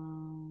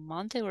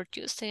Monday or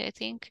Tuesday, I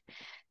think.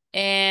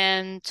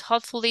 And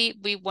hopefully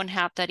we won't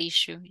have that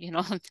issue, you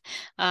know,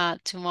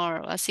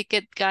 tomorrow. Así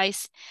que,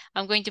 guys,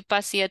 I'm going to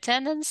pass the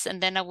attendance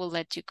and then I will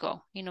let you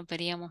go. Y nos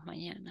veríamos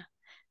mañana.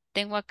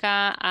 Tengo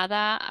acá a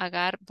Ada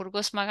Agar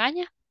Burgos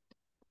Magaña.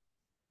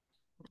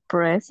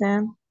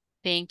 Present.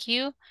 Thank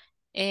you.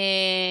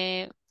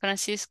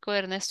 Francisco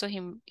Ernesto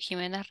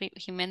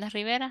Jiménez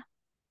Rivera.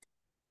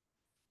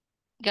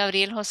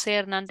 Gabriel José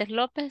Hernández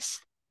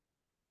López.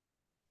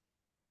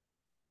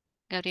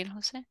 Gabriel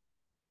José.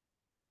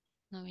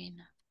 No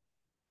vino.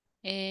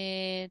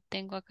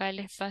 Tengo acá el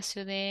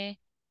espacio de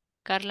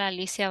Carla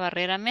Alicia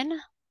Barrera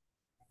Mena.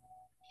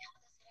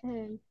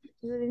 Good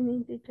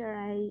evening, teacher.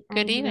 I'm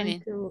Good going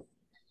evening. to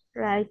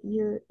write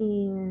you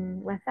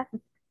in WhatsApp.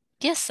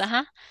 Yes,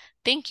 ajá.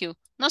 Thank you.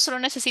 No solo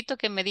necesito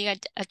que me diga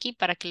aquí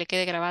para que le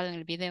quede grabado en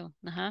el video.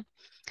 Ajá.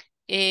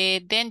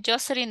 Then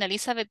Jocelyn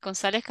Elizabeth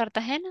González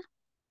Cartagena.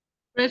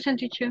 Present,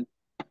 teacher.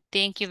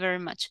 Thank you very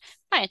much.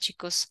 Vaya,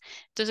 chicos.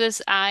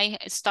 Entonces, I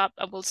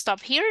will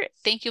stop here.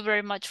 Thank you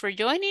very much for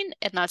joining,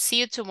 and I'll see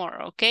you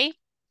tomorrow, okay?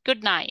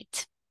 Good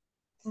night.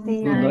 Good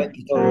Good night,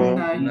 teacher. Good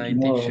night.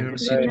 Night, teacher.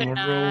 See you Good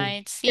tomorrow.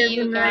 night. See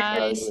you Good night.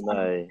 guys. Good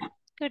night.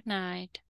 Good night.